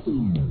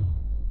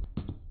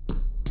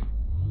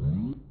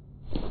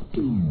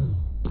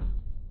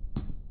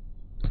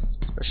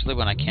 Especially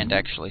when I can't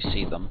actually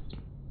see them.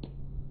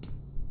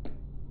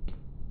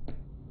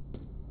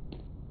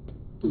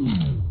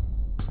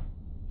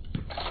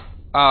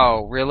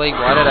 Oh, really?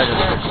 Why did I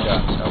just switch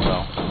guns? Oh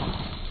well.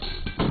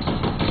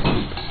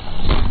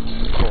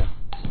 Cool.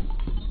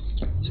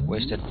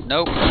 Wasted.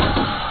 Nope.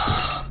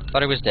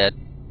 Thought he was dead.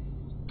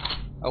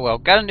 Oh well,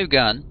 got a new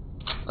gun.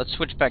 Let's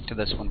switch back to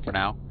this one for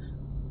now.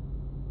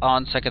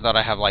 On second thought,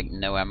 I have like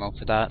no ammo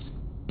for that.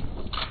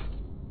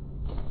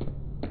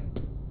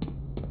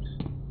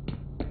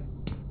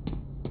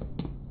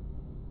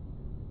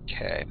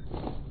 Okay.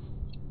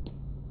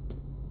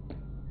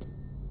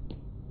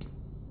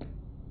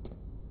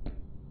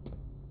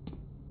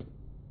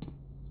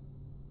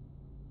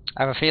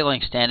 I have a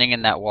feeling standing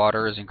in that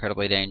water is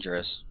incredibly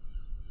dangerous.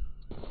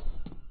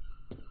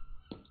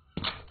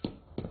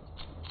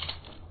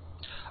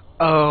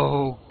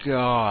 Oh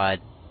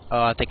God!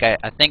 Oh, I think I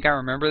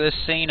remember this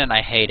scene, and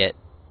I hate it.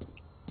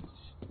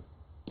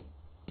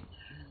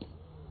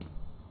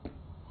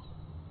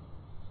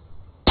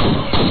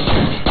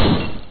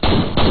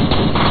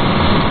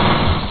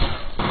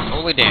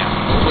 Holy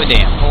damn! Holy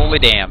damn! Holy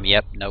damn!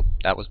 Yep. Nope.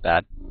 That was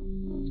bad.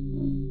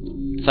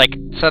 It's like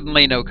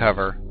suddenly no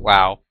cover.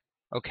 Wow.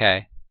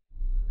 Okay.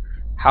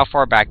 How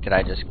far back did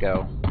I just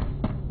go?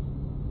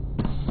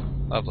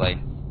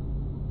 Lovely.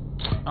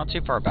 Not too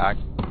far back.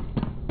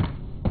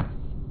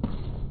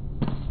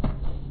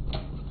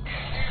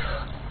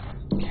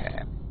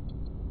 Okay.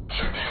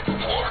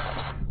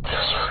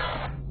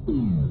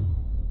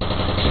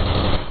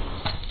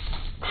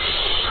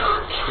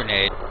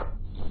 Grenade.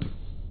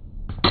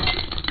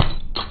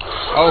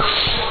 Oh,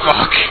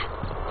 fuck!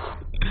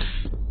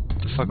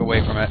 Get the fuck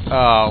away from it.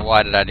 Oh,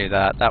 why did I do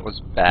that? That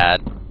was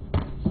bad.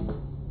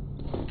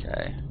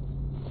 Okay.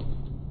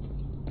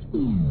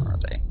 Where are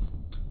they?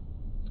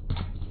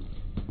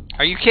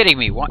 Are you kidding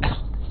me? What?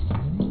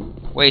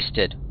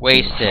 Wasted.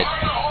 Wasted.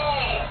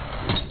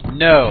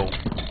 No!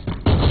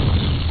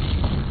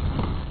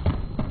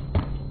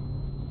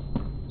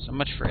 So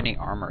much for any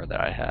armor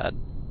that I had.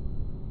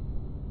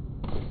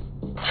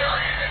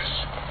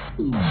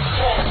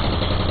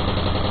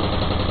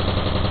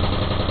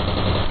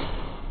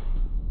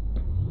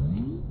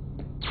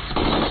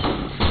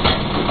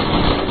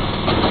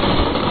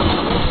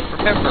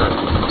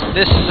 Remember,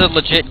 this is a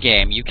legit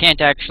game. You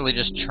can't actually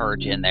just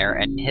charge in there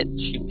and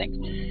shoot things.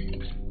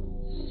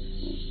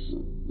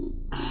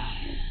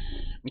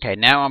 Okay,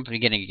 now I'm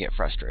beginning to get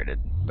frustrated,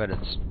 but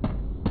it's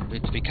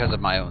because of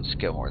my own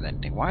skill more than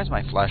anything. Why is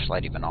my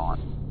flashlight even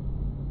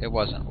on? It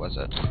wasn't, was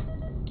it?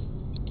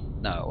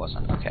 No, it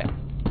wasn't. Okay.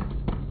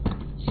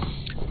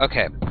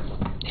 Okay.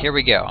 Here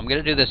we go. I'm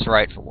gonna do this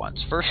right for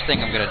once. First thing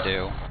I'm gonna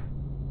do.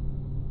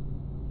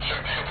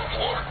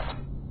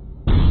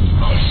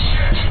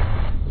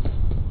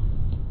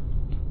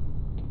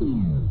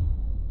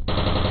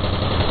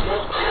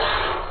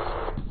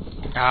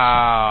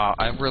 Ah,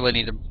 I really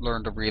need to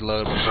learn to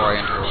reload before I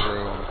enter a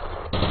room.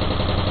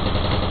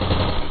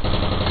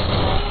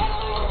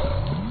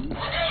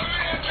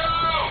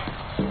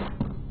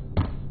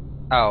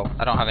 Oh,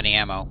 I don't have any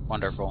ammo.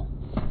 Wonderful.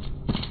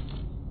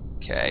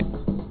 Okay.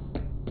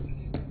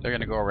 They're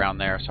gonna go around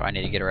there, so I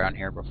need to get around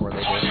here before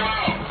they do.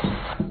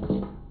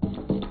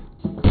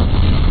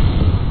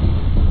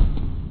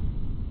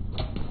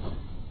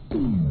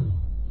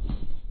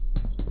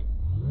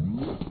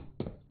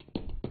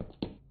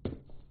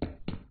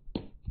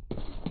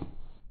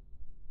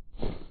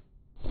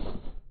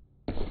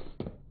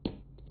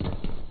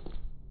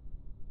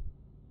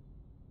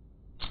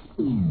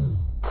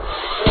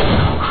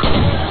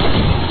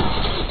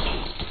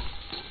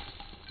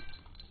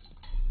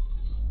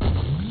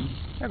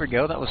 There we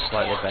go, that was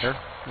slightly better.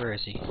 Where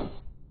is he?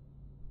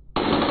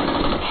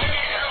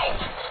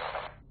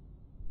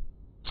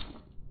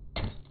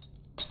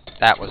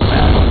 That was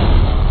bad.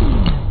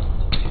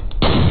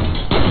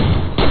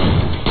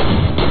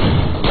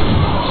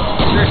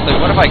 Seriously,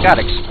 what have I got?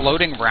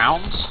 Exploding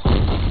rounds?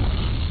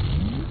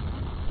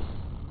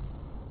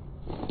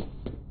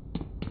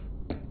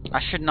 I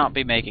should not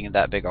be making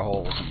that big of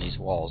holes in these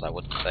walls, I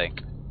wouldn't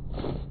think.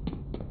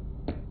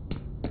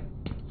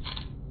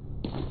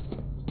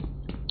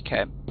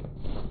 Okay.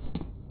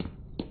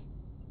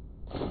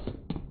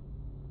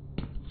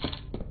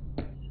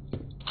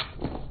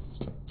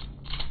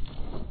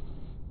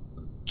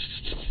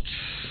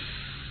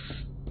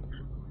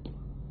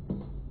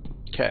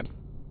 Okay.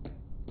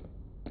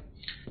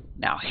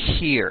 Now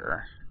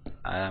here,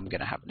 I'm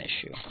gonna have an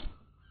issue.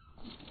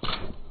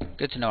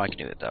 Good to know I can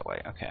do it that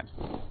way. Okay.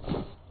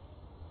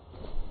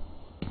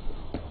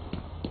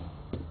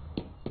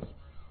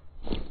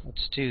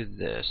 Let's do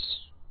this.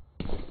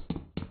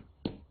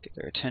 Get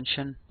their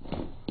attention.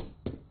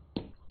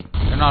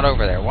 They're not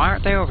over there. Why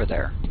aren't they over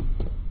there?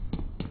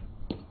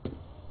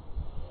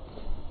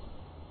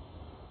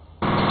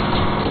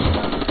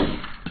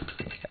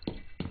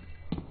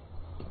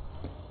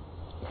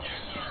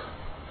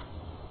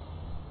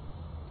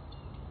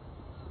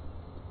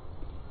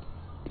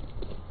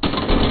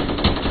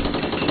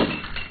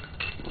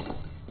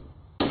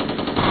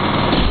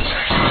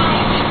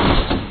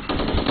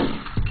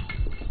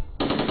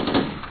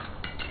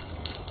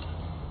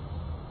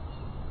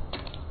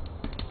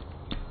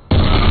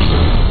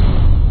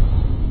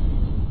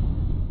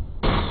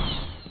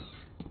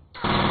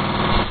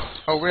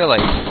 Oh, really?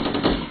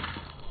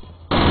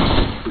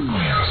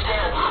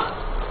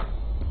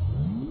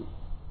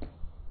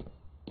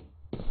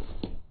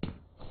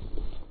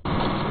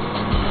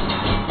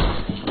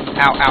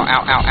 Ow, ow,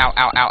 ow, ow, ow,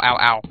 ow, ow, ow,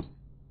 ow.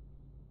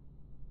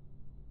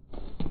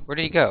 Where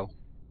did he go?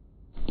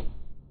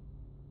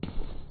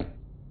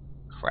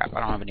 Crap, I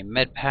don't have any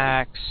med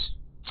packs.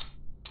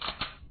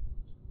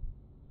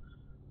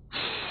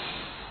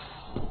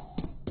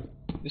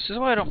 This is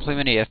why I don't play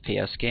many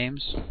FPS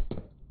games.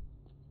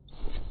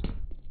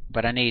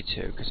 But I need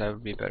to, because I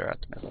would be better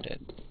at them if I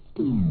did.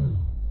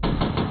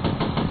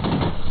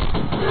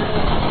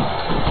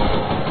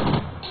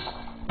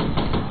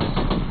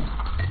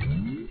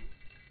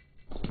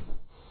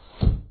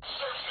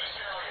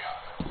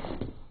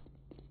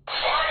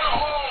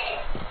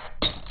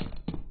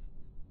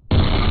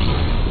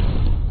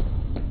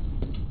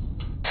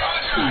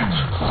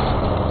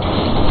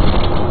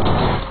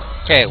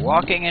 Okay,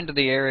 walking into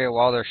the area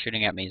while they're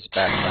shooting at me is a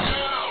bad plan.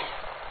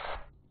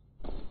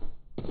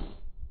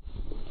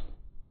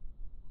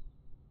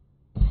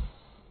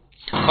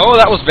 Oh,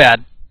 that was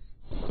bad.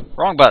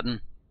 Wrong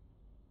button.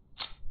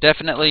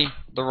 Definitely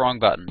the wrong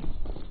button.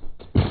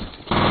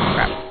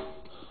 Crap.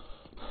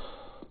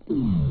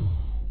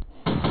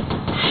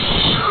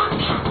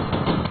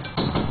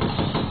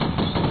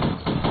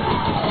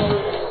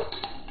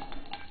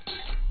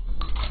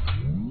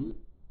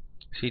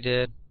 Is he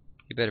dead?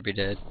 He better be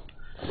dead.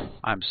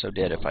 I'm so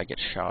dead if I get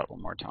shot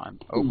one more time.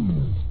 Oh.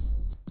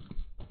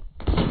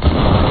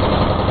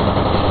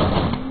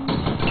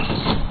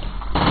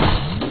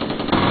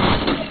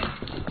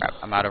 Crap,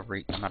 I'm out of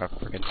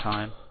freaking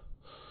time.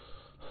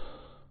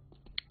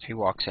 If he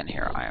walks in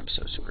here, I am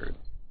so screwed.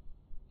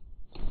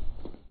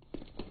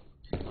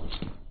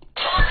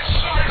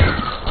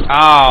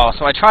 Oh,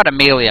 so I try to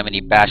melee him and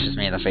he bashes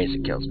me in the face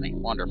and kills me.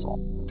 Wonderful.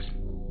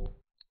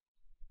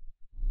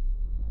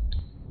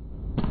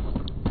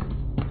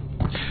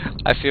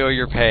 I feel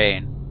your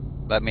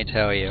pain, let me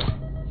tell you.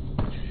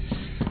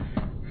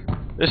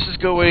 This is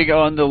going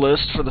on the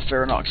list for the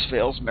Farronox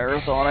Fails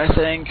Marathon, I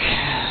think.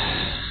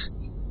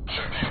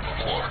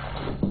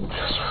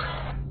 Yes, sir.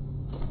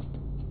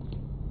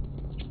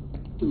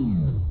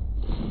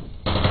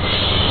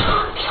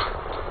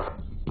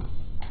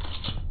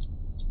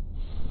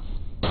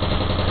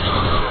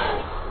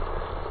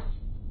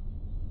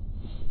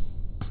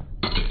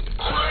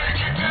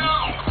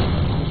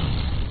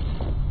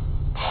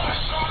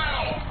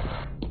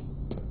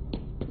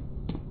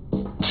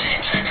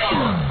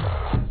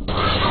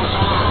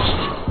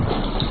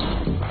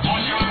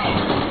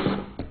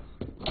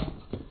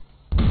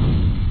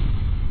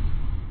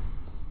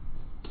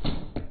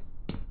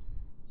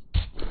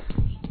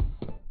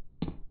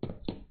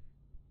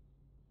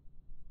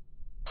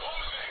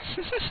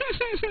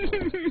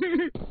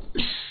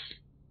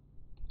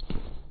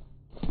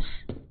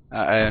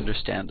 I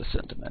understand the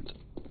sentiment.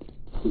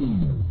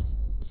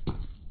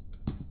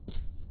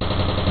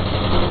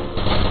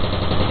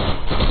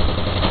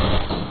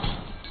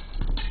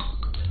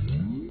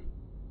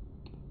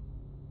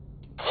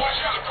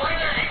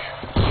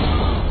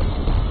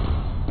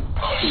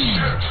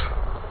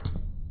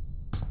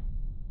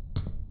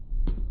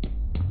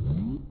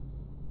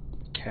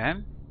 Okay.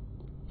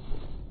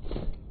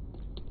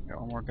 Got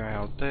one more guy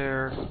out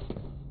there.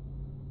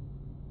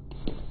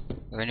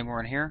 Are there any more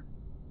in here?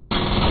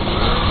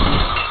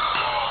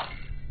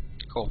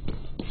 Cool.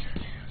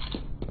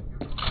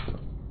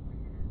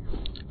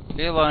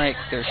 Feel like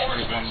there should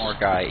be one more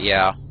guy.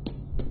 Yeah.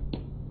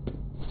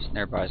 It's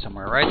nearby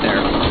somewhere. Right there.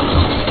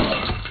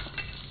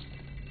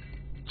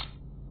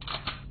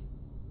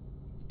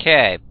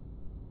 Okay.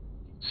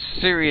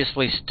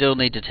 Seriously still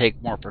need to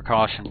take more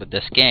precaution with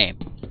this game.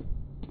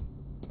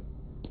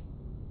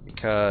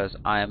 Because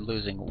I am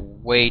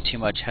losing way too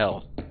much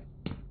health.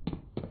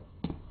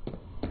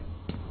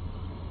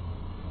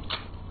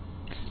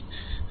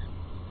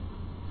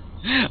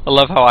 I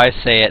love how I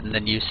say it and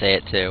then you say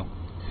it too.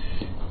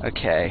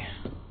 Okay.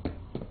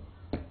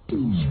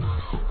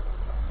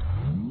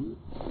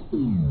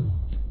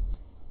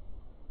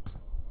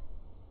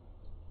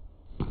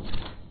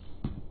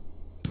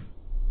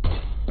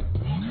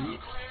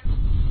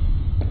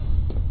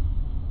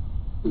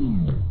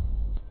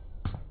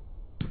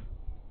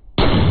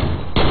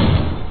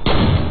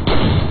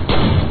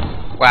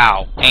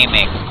 Wow,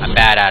 aiming. I'm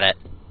bad at it.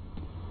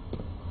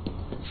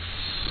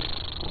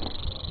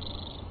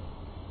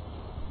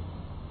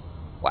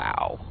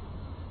 Wow.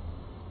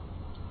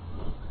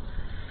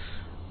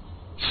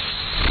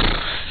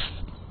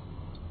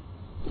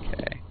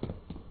 Okay.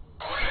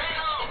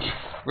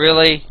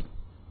 Really?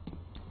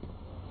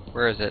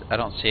 Where is it? I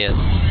don't see it.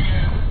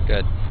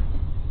 Good.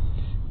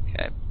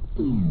 Okay.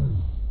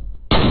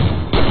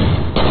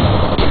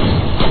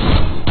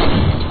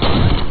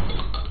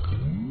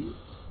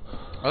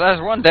 Well,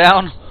 there's one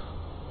down.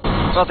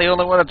 It's not the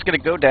only one that's gonna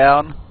go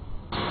down.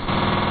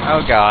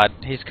 Oh god,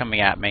 he's coming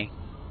at me.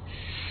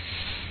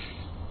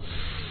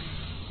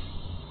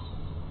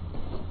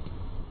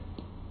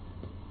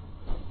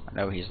 I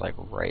know he's like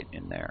right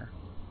in there.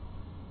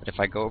 But if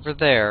I go over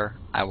there,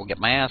 I will get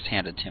my ass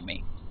handed to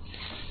me.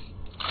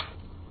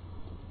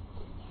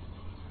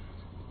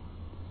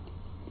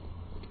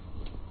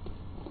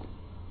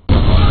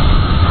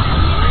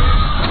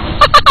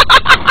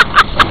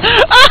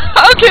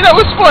 Okay, that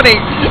was funny!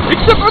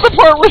 Except for the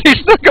part where he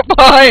snuck up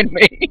behind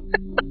me!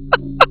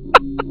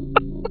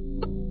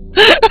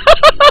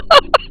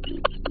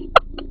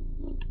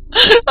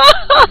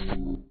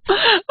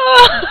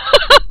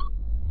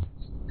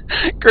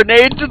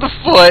 Grenade to the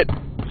foot,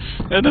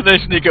 and then they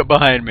sneak up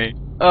behind me.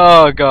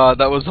 Oh god,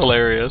 that was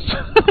hilarious.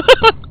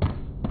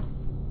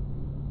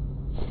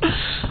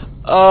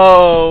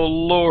 Oh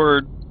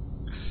lord.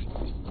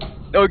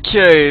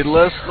 Okay,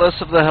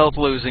 less of the health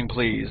losing,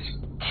 please.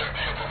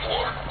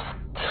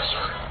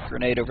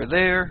 Grenade over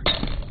there.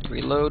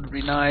 Reload would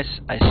be nice.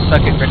 I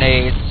suck at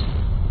grenades.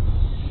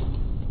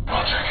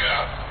 I'll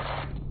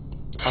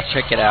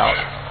check it out.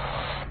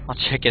 I'll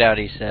check it out,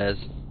 he says.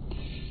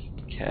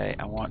 Okay,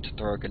 I want to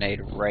throw a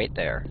grenade right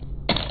there.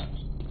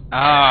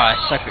 Ah,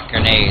 I suck at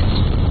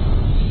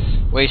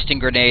grenades. Wasting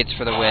grenades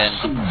for the win.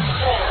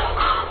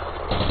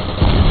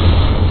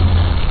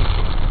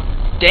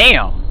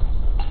 Damn!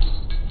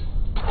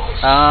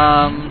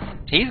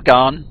 He's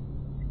gone.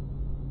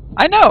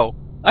 I know!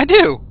 I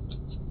do!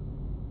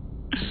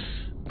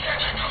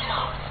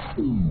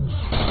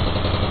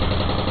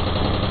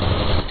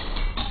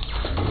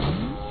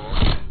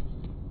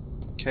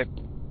 Okay,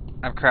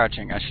 I'm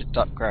crouching. I should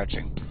stop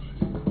crouching.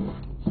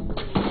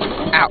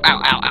 Ow,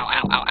 ow, ow, ow,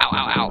 ow, ow, ow,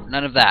 ow, ow.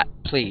 None of that,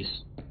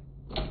 please.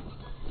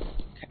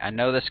 Okay, I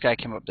know this guy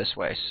came up this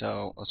way,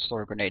 so let's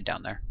throw a grenade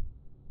down there.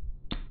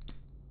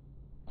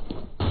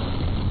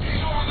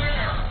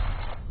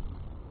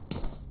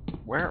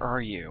 Where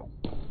are you?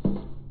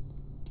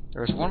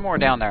 There's one more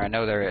down there, I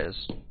know there is.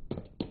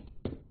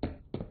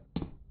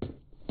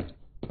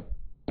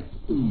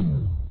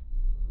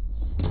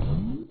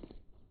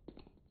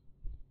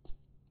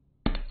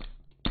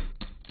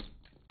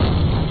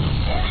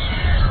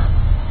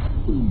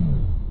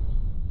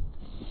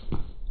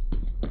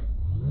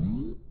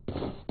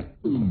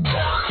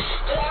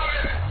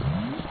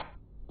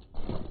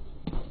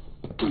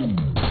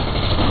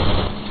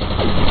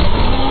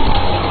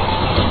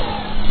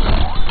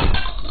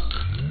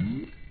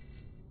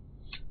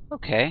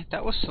 Okay,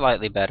 that was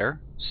slightly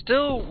better.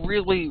 Still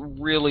really,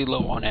 really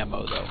low on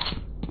ammo, though.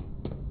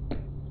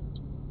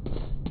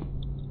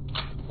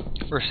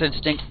 First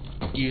instinct,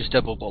 use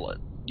double bullet.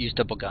 Use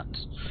double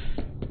guns.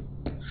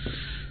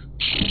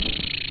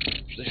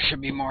 There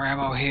should be more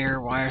ammo here.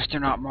 Why is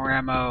there not more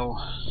ammo?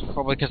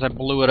 Probably because I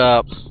blew it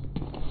up.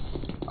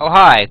 Oh,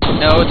 hi.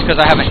 No, it's because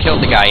I haven't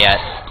killed the guy yet.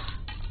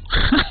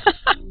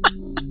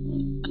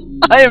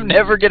 I am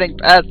never getting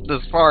past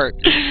this part.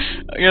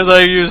 Because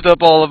I used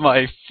up all of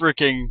my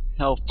freaking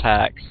health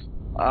packs.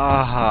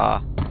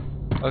 Aha.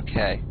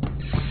 Okay.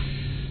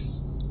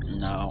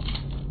 No.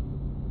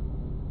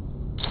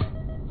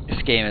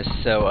 This game is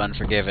so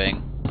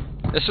unforgiving.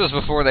 This was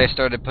before they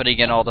started putting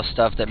in all the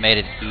stuff that made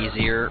it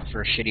easier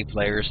for shitty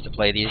players to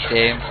play these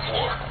games.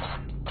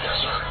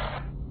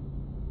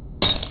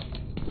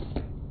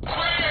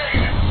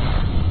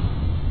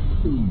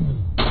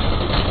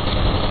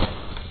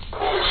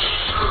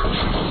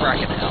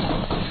 Fracking hell.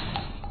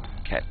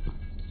 Okay.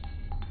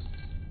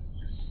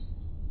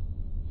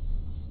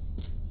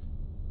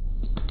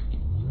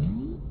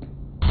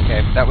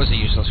 Okay, that was a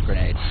useless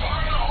grenade.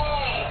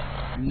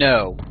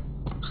 No.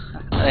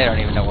 They don't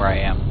even know where I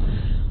am.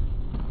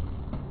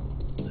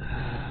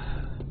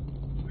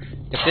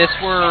 If this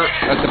were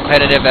a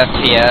competitive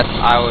FPS,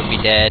 I would be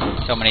dead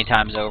so many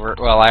times over.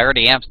 Well, I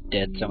already am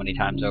dead so many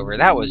times over.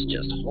 That was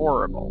just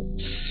horrible.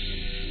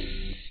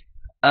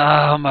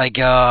 Oh my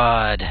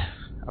god.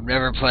 I'm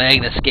never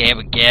playing this game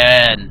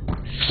again.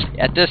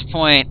 At this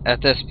point,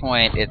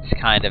 it's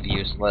kind of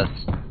useless.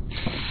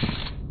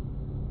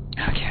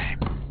 Okay.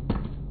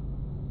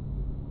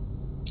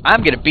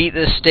 I'm gonna beat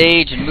this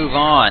stage and move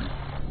on.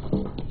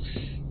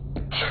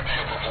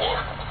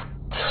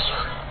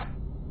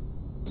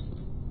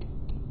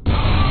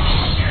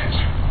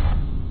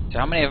 So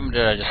how many of them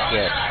did I just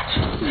get?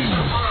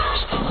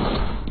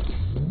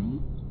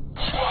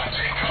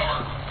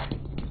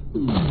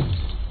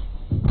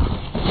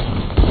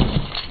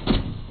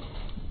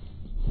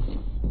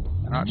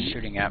 They're not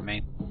shooting at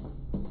me.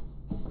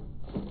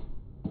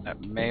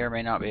 That may or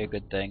may not be a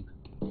good thing.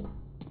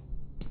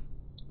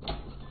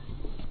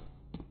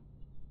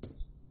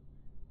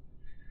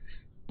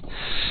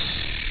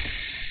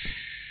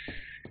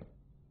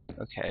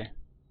 Okay.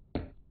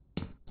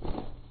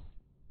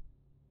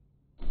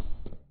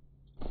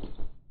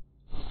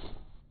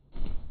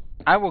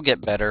 I will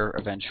get better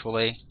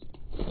eventually,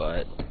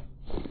 but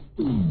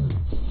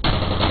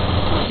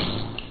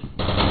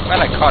glad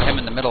I caught him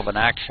in the middle of an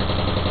action.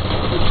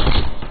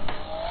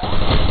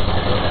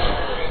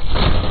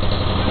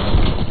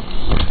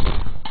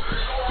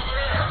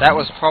 That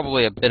was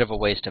probably a bit of a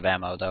waste of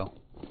ammo, though.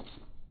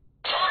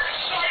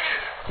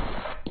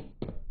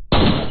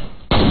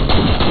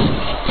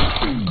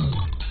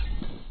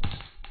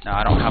 No,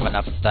 I don't have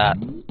enough of that.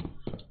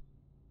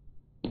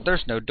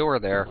 There's no door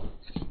there.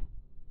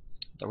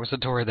 There was a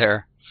door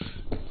there.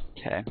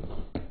 Okay.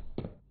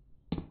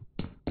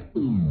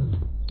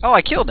 Oh,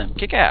 I killed him.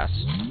 Kick ass.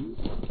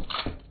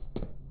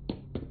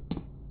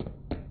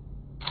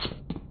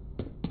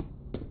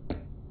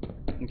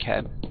 Okay.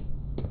 Okay.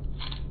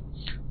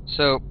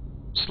 So,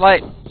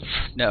 slight...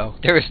 No,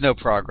 there is no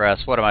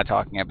progress. What am I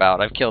talking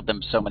about? I've killed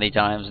them so many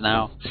times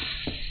now.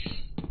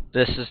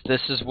 This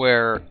is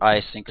where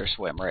I sink or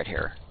swim right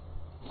here.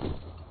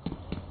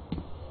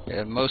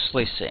 Yeah,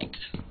 mostly sink.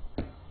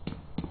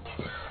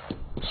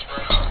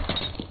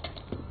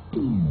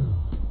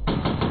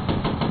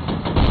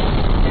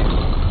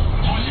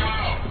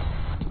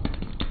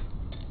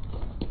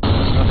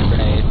 Another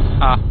grenade.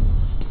 Ha.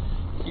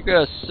 You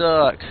guys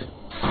suck.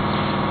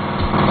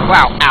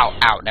 Wow, ow,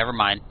 ow, never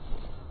mind.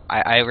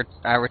 I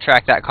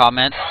retract that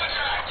comment.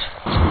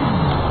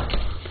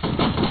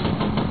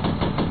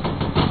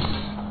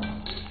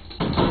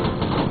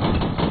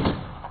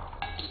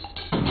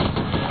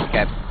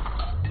 Okay.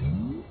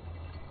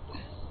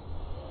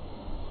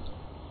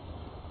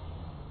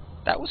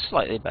 That was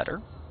slightly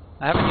better.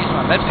 I haven't used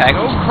my med pack.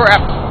 Oh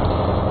crap!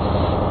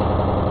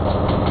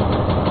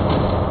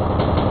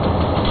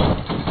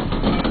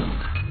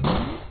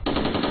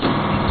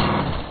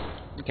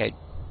 Okay.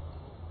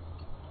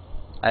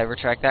 I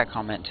retract that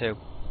comment too.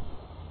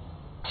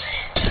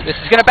 This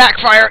is gonna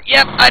backfire!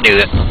 Yep, I knew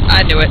it!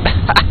 I knew it!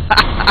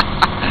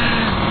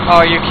 Oh,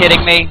 are you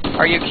kidding me?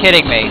 Are you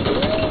kidding me?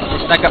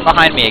 They snuck up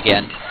behind me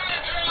again.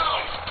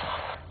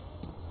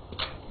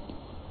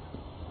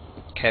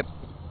 Okay.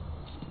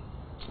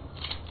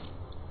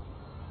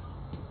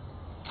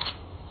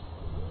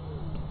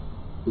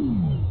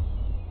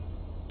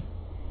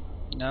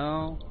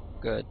 No?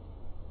 Good.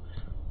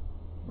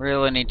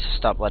 Really need to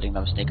stop letting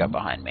them sneak up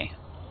behind me.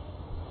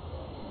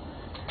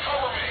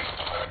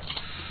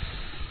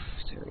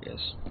 There he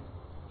is.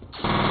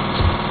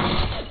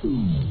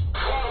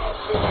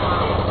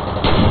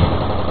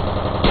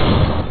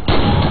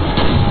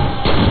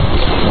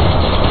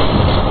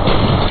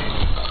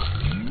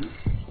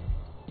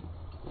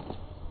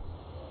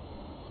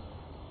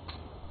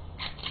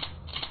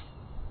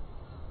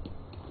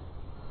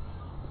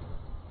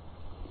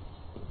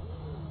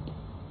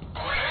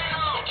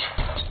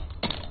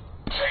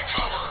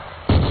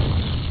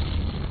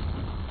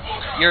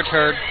 Your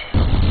turn.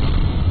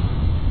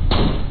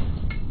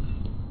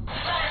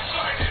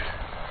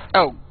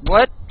 Oh,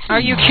 what?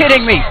 Are you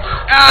kidding me?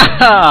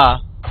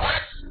 Ah!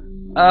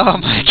 Oh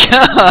my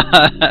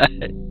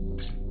god!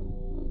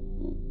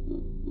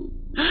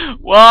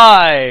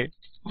 Why?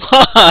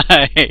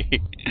 Why?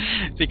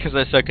 Because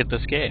I suck at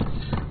this game.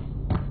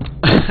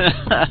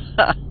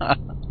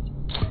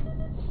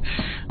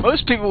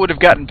 Most people would have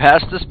gotten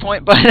past this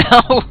point by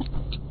now.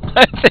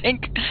 I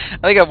think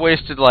I've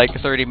wasted like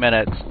 30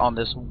 minutes on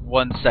this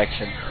one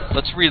section.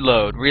 Let's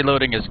reload.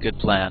 Reloading is a good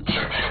plan.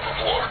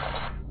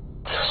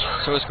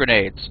 So is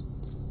grenades.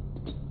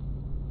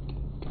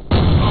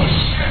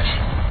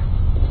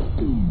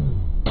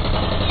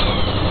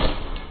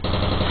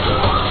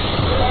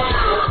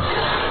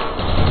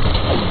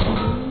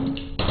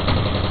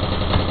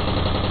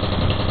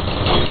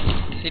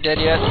 Is he dead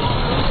yet?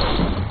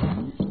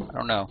 I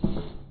don't know.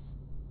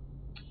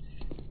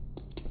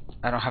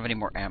 I don't have any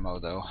more ammo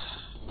though.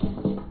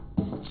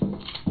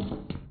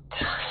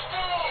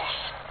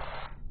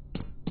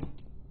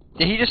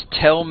 Did he just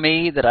tell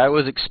me that I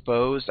was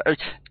exposed?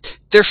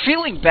 They're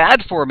feeling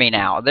bad for me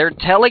now. They're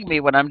telling me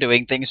when I'm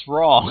doing things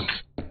wrong.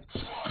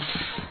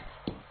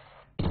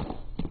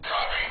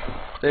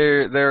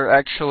 They're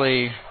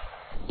actually,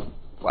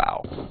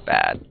 wow,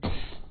 bad.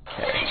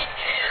 Okay.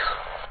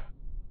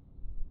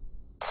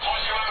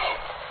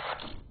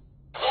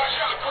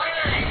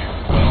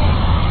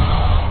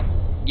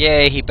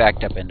 Yay, he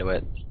backed up into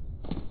it.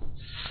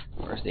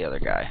 Where's the other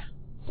guy?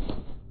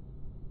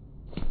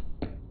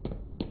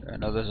 I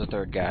know there's a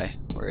third guy.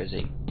 Where is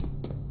he?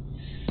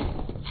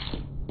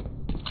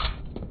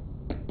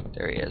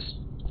 There he is.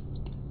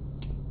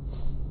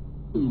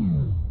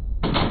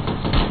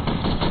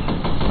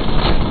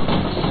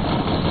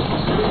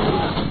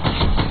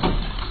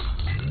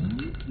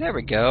 There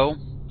we go.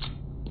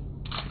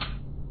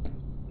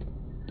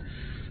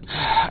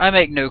 I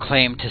make no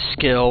claim to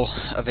skill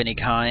of any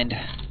kind.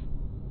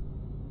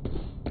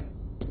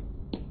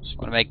 Just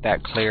want to make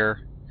that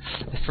clear.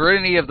 For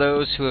any of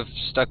those who have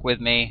stuck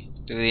with me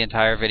through the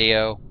entire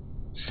video,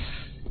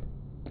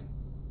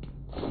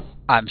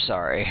 I'm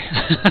sorry.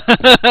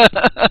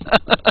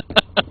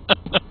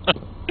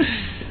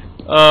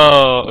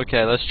 Oh,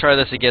 okay, let's try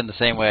this again the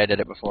same way I did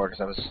it before,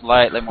 because I was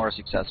slightly more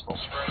successful.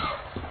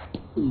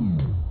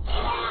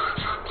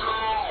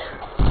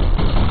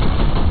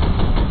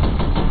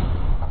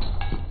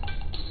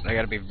 I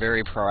gotta be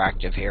very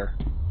proactive here.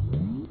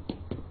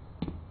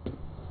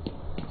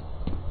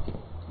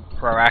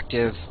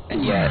 Proactive,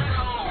 and yet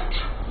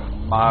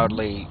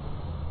mildly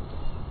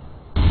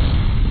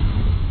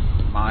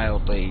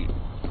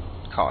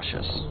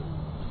cautious,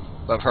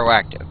 but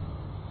proactive,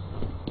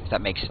 if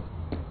that makes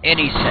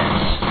any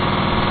sense.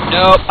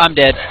 Nope, I'm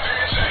dead.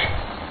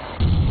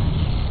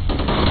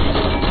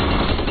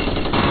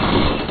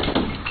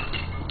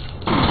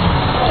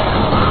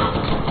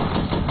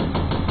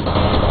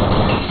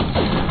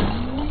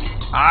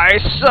 I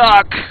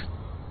suck!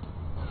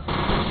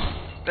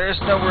 There's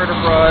nowhere to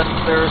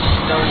run, there's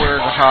nowhere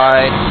to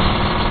hide.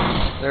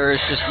 There is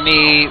just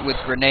me with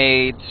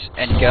grenades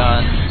and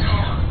guns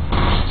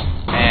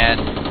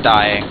and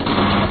dying.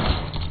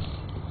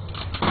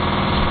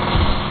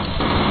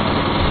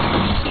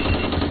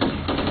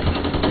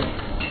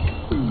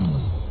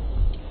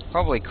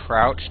 Probably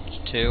crouched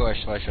too,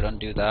 so I should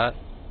undo that.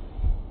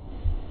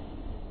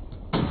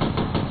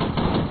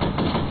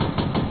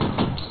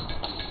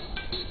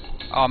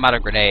 Oh, I'm out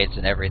of grenades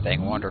and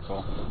everything.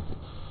 Wonderful.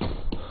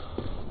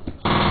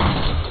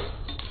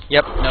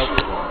 Yep, nope.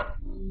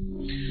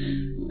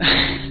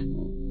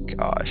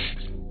 Gosh.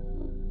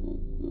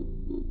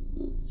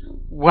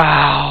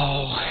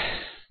 Wow.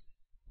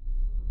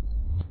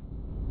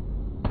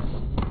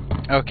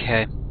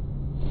 Okay.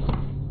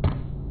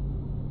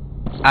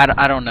 I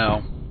don't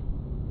know.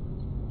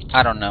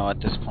 I don't know at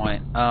this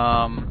point.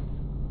 I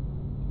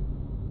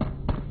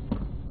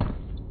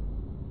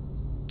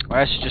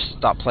should just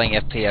stop playing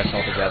FPS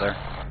altogether.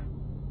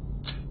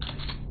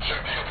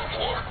 Check the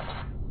report.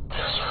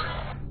 Yes, sir.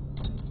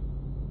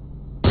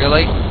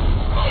 Really?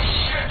 Oh,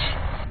 shit!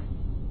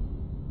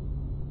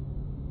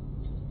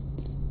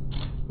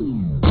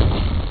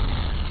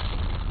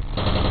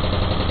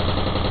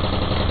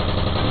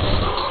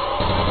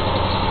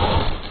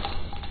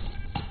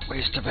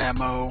 Waste of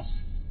ammo.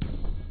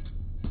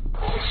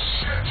 Oh,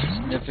 shit!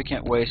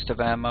 Significant waste of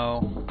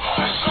ammo.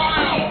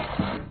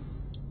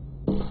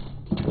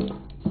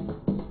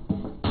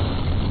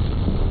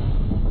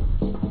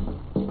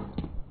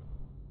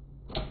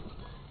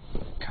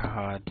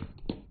 God.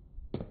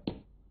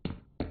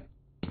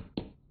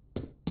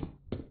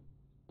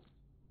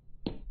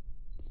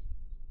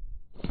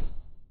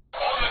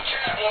 On the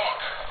catwalk!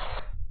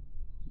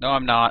 No,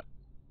 I'm not.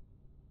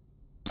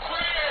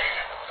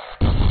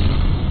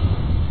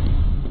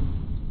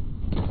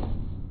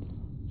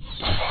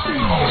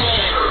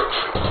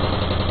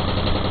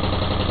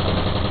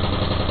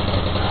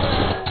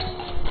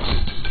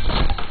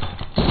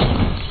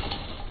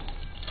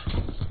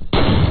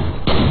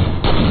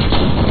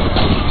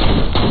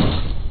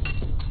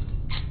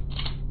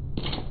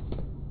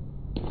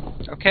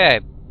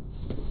 Okay.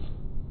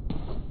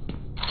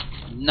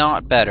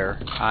 Not better.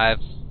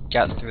 I've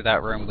gotten through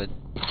that room with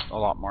a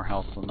lot more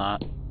health than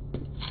that.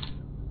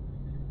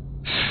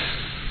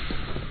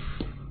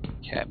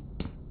 Okay.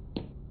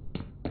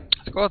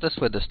 Let's go out this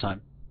way this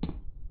time.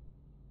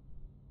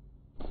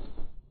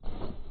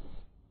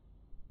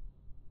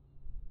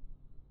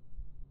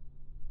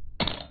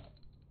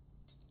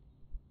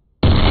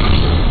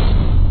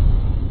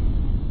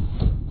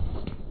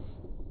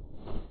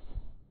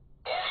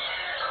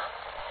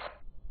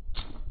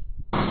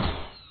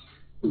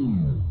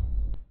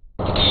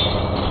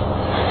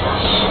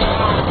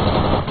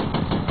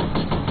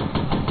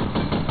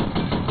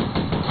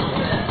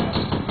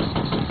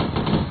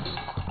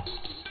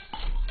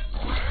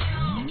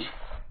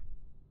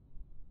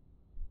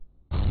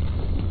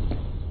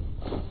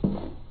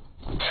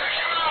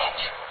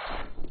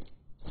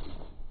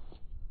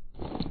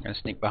 Gonna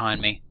sneak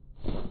behind me.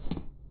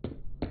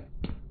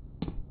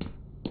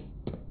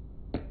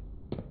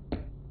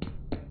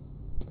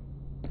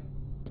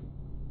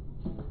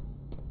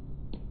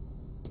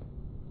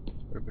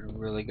 Would have been a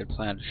really good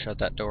plan to shut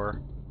that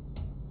door.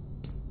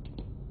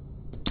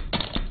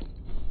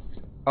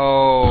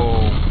 Oh,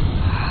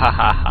 ha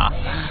ha ha!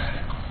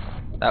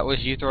 That was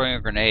you throwing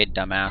a grenade,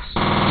 dumbass.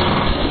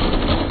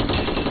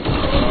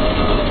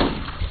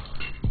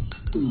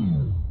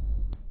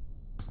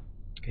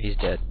 Okay, he's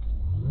dead.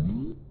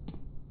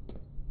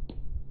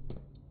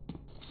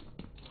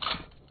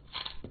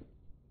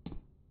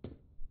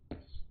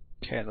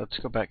 Okay, let's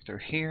go back through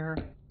here.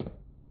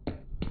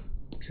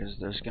 Because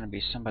there's going to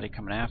be somebody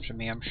coming after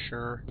me, I'm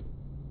sure. I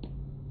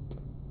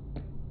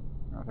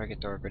don't know if I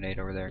could throw a grenade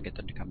over there and get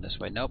them to come this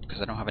way. Nope,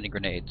 because I don't have any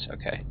grenades.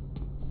 Okay.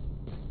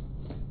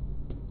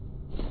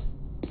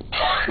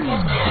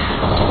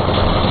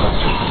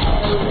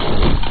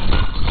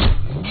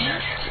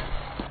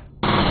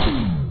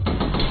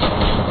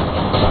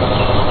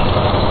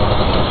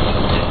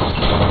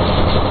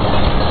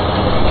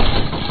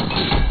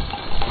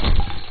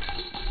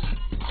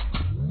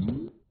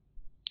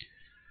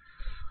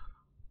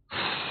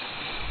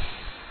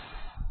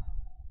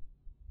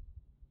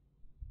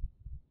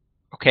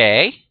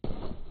 Okay.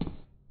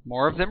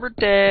 More of them are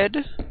dead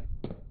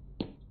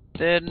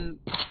than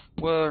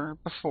were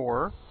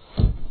before.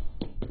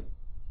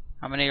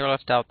 How many are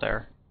left out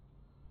there?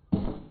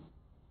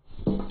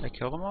 Did I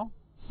kill them all?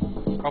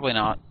 Probably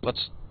not.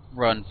 Let's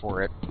run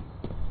for it.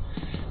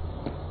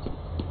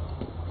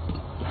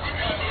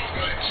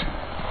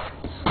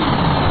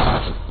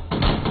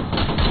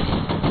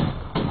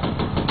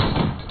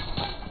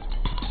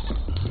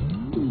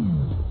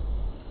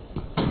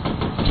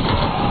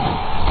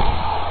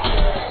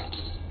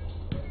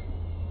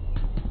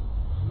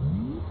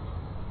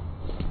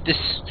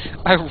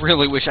 I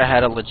really wish I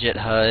had a legit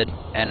HUD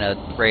and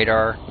a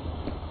radar.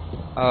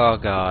 Oh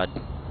god.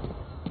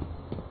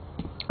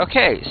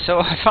 Okay, so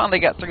I finally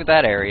got through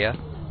that area.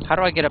 How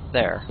do I get up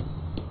there?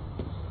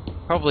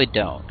 Probably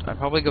don't. I'd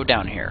probably go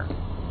down here.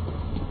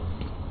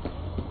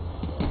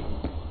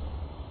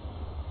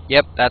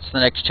 Yep, that's the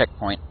next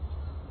checkpoint.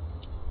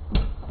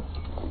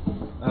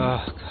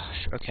 Oh,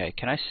 gosh. Okay,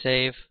 can I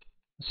save?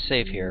 Let's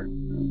save here.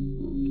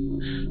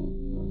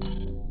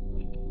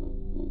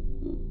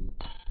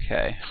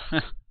 Okay.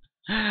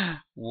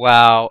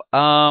 Wow.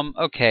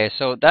 Okay,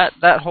 so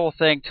that whole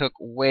thing took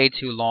way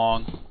too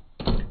long.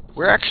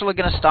 We're actually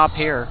gonna stop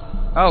here.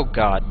 Oh,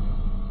 God.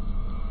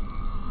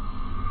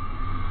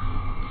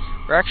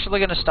 We're actually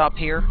gonna stop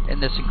here in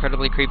this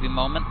incredibly creepy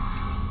moment.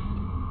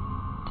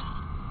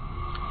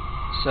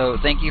 So,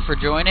 thank you for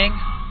joining,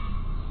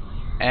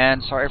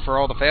 and sorry for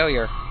all the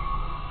failure.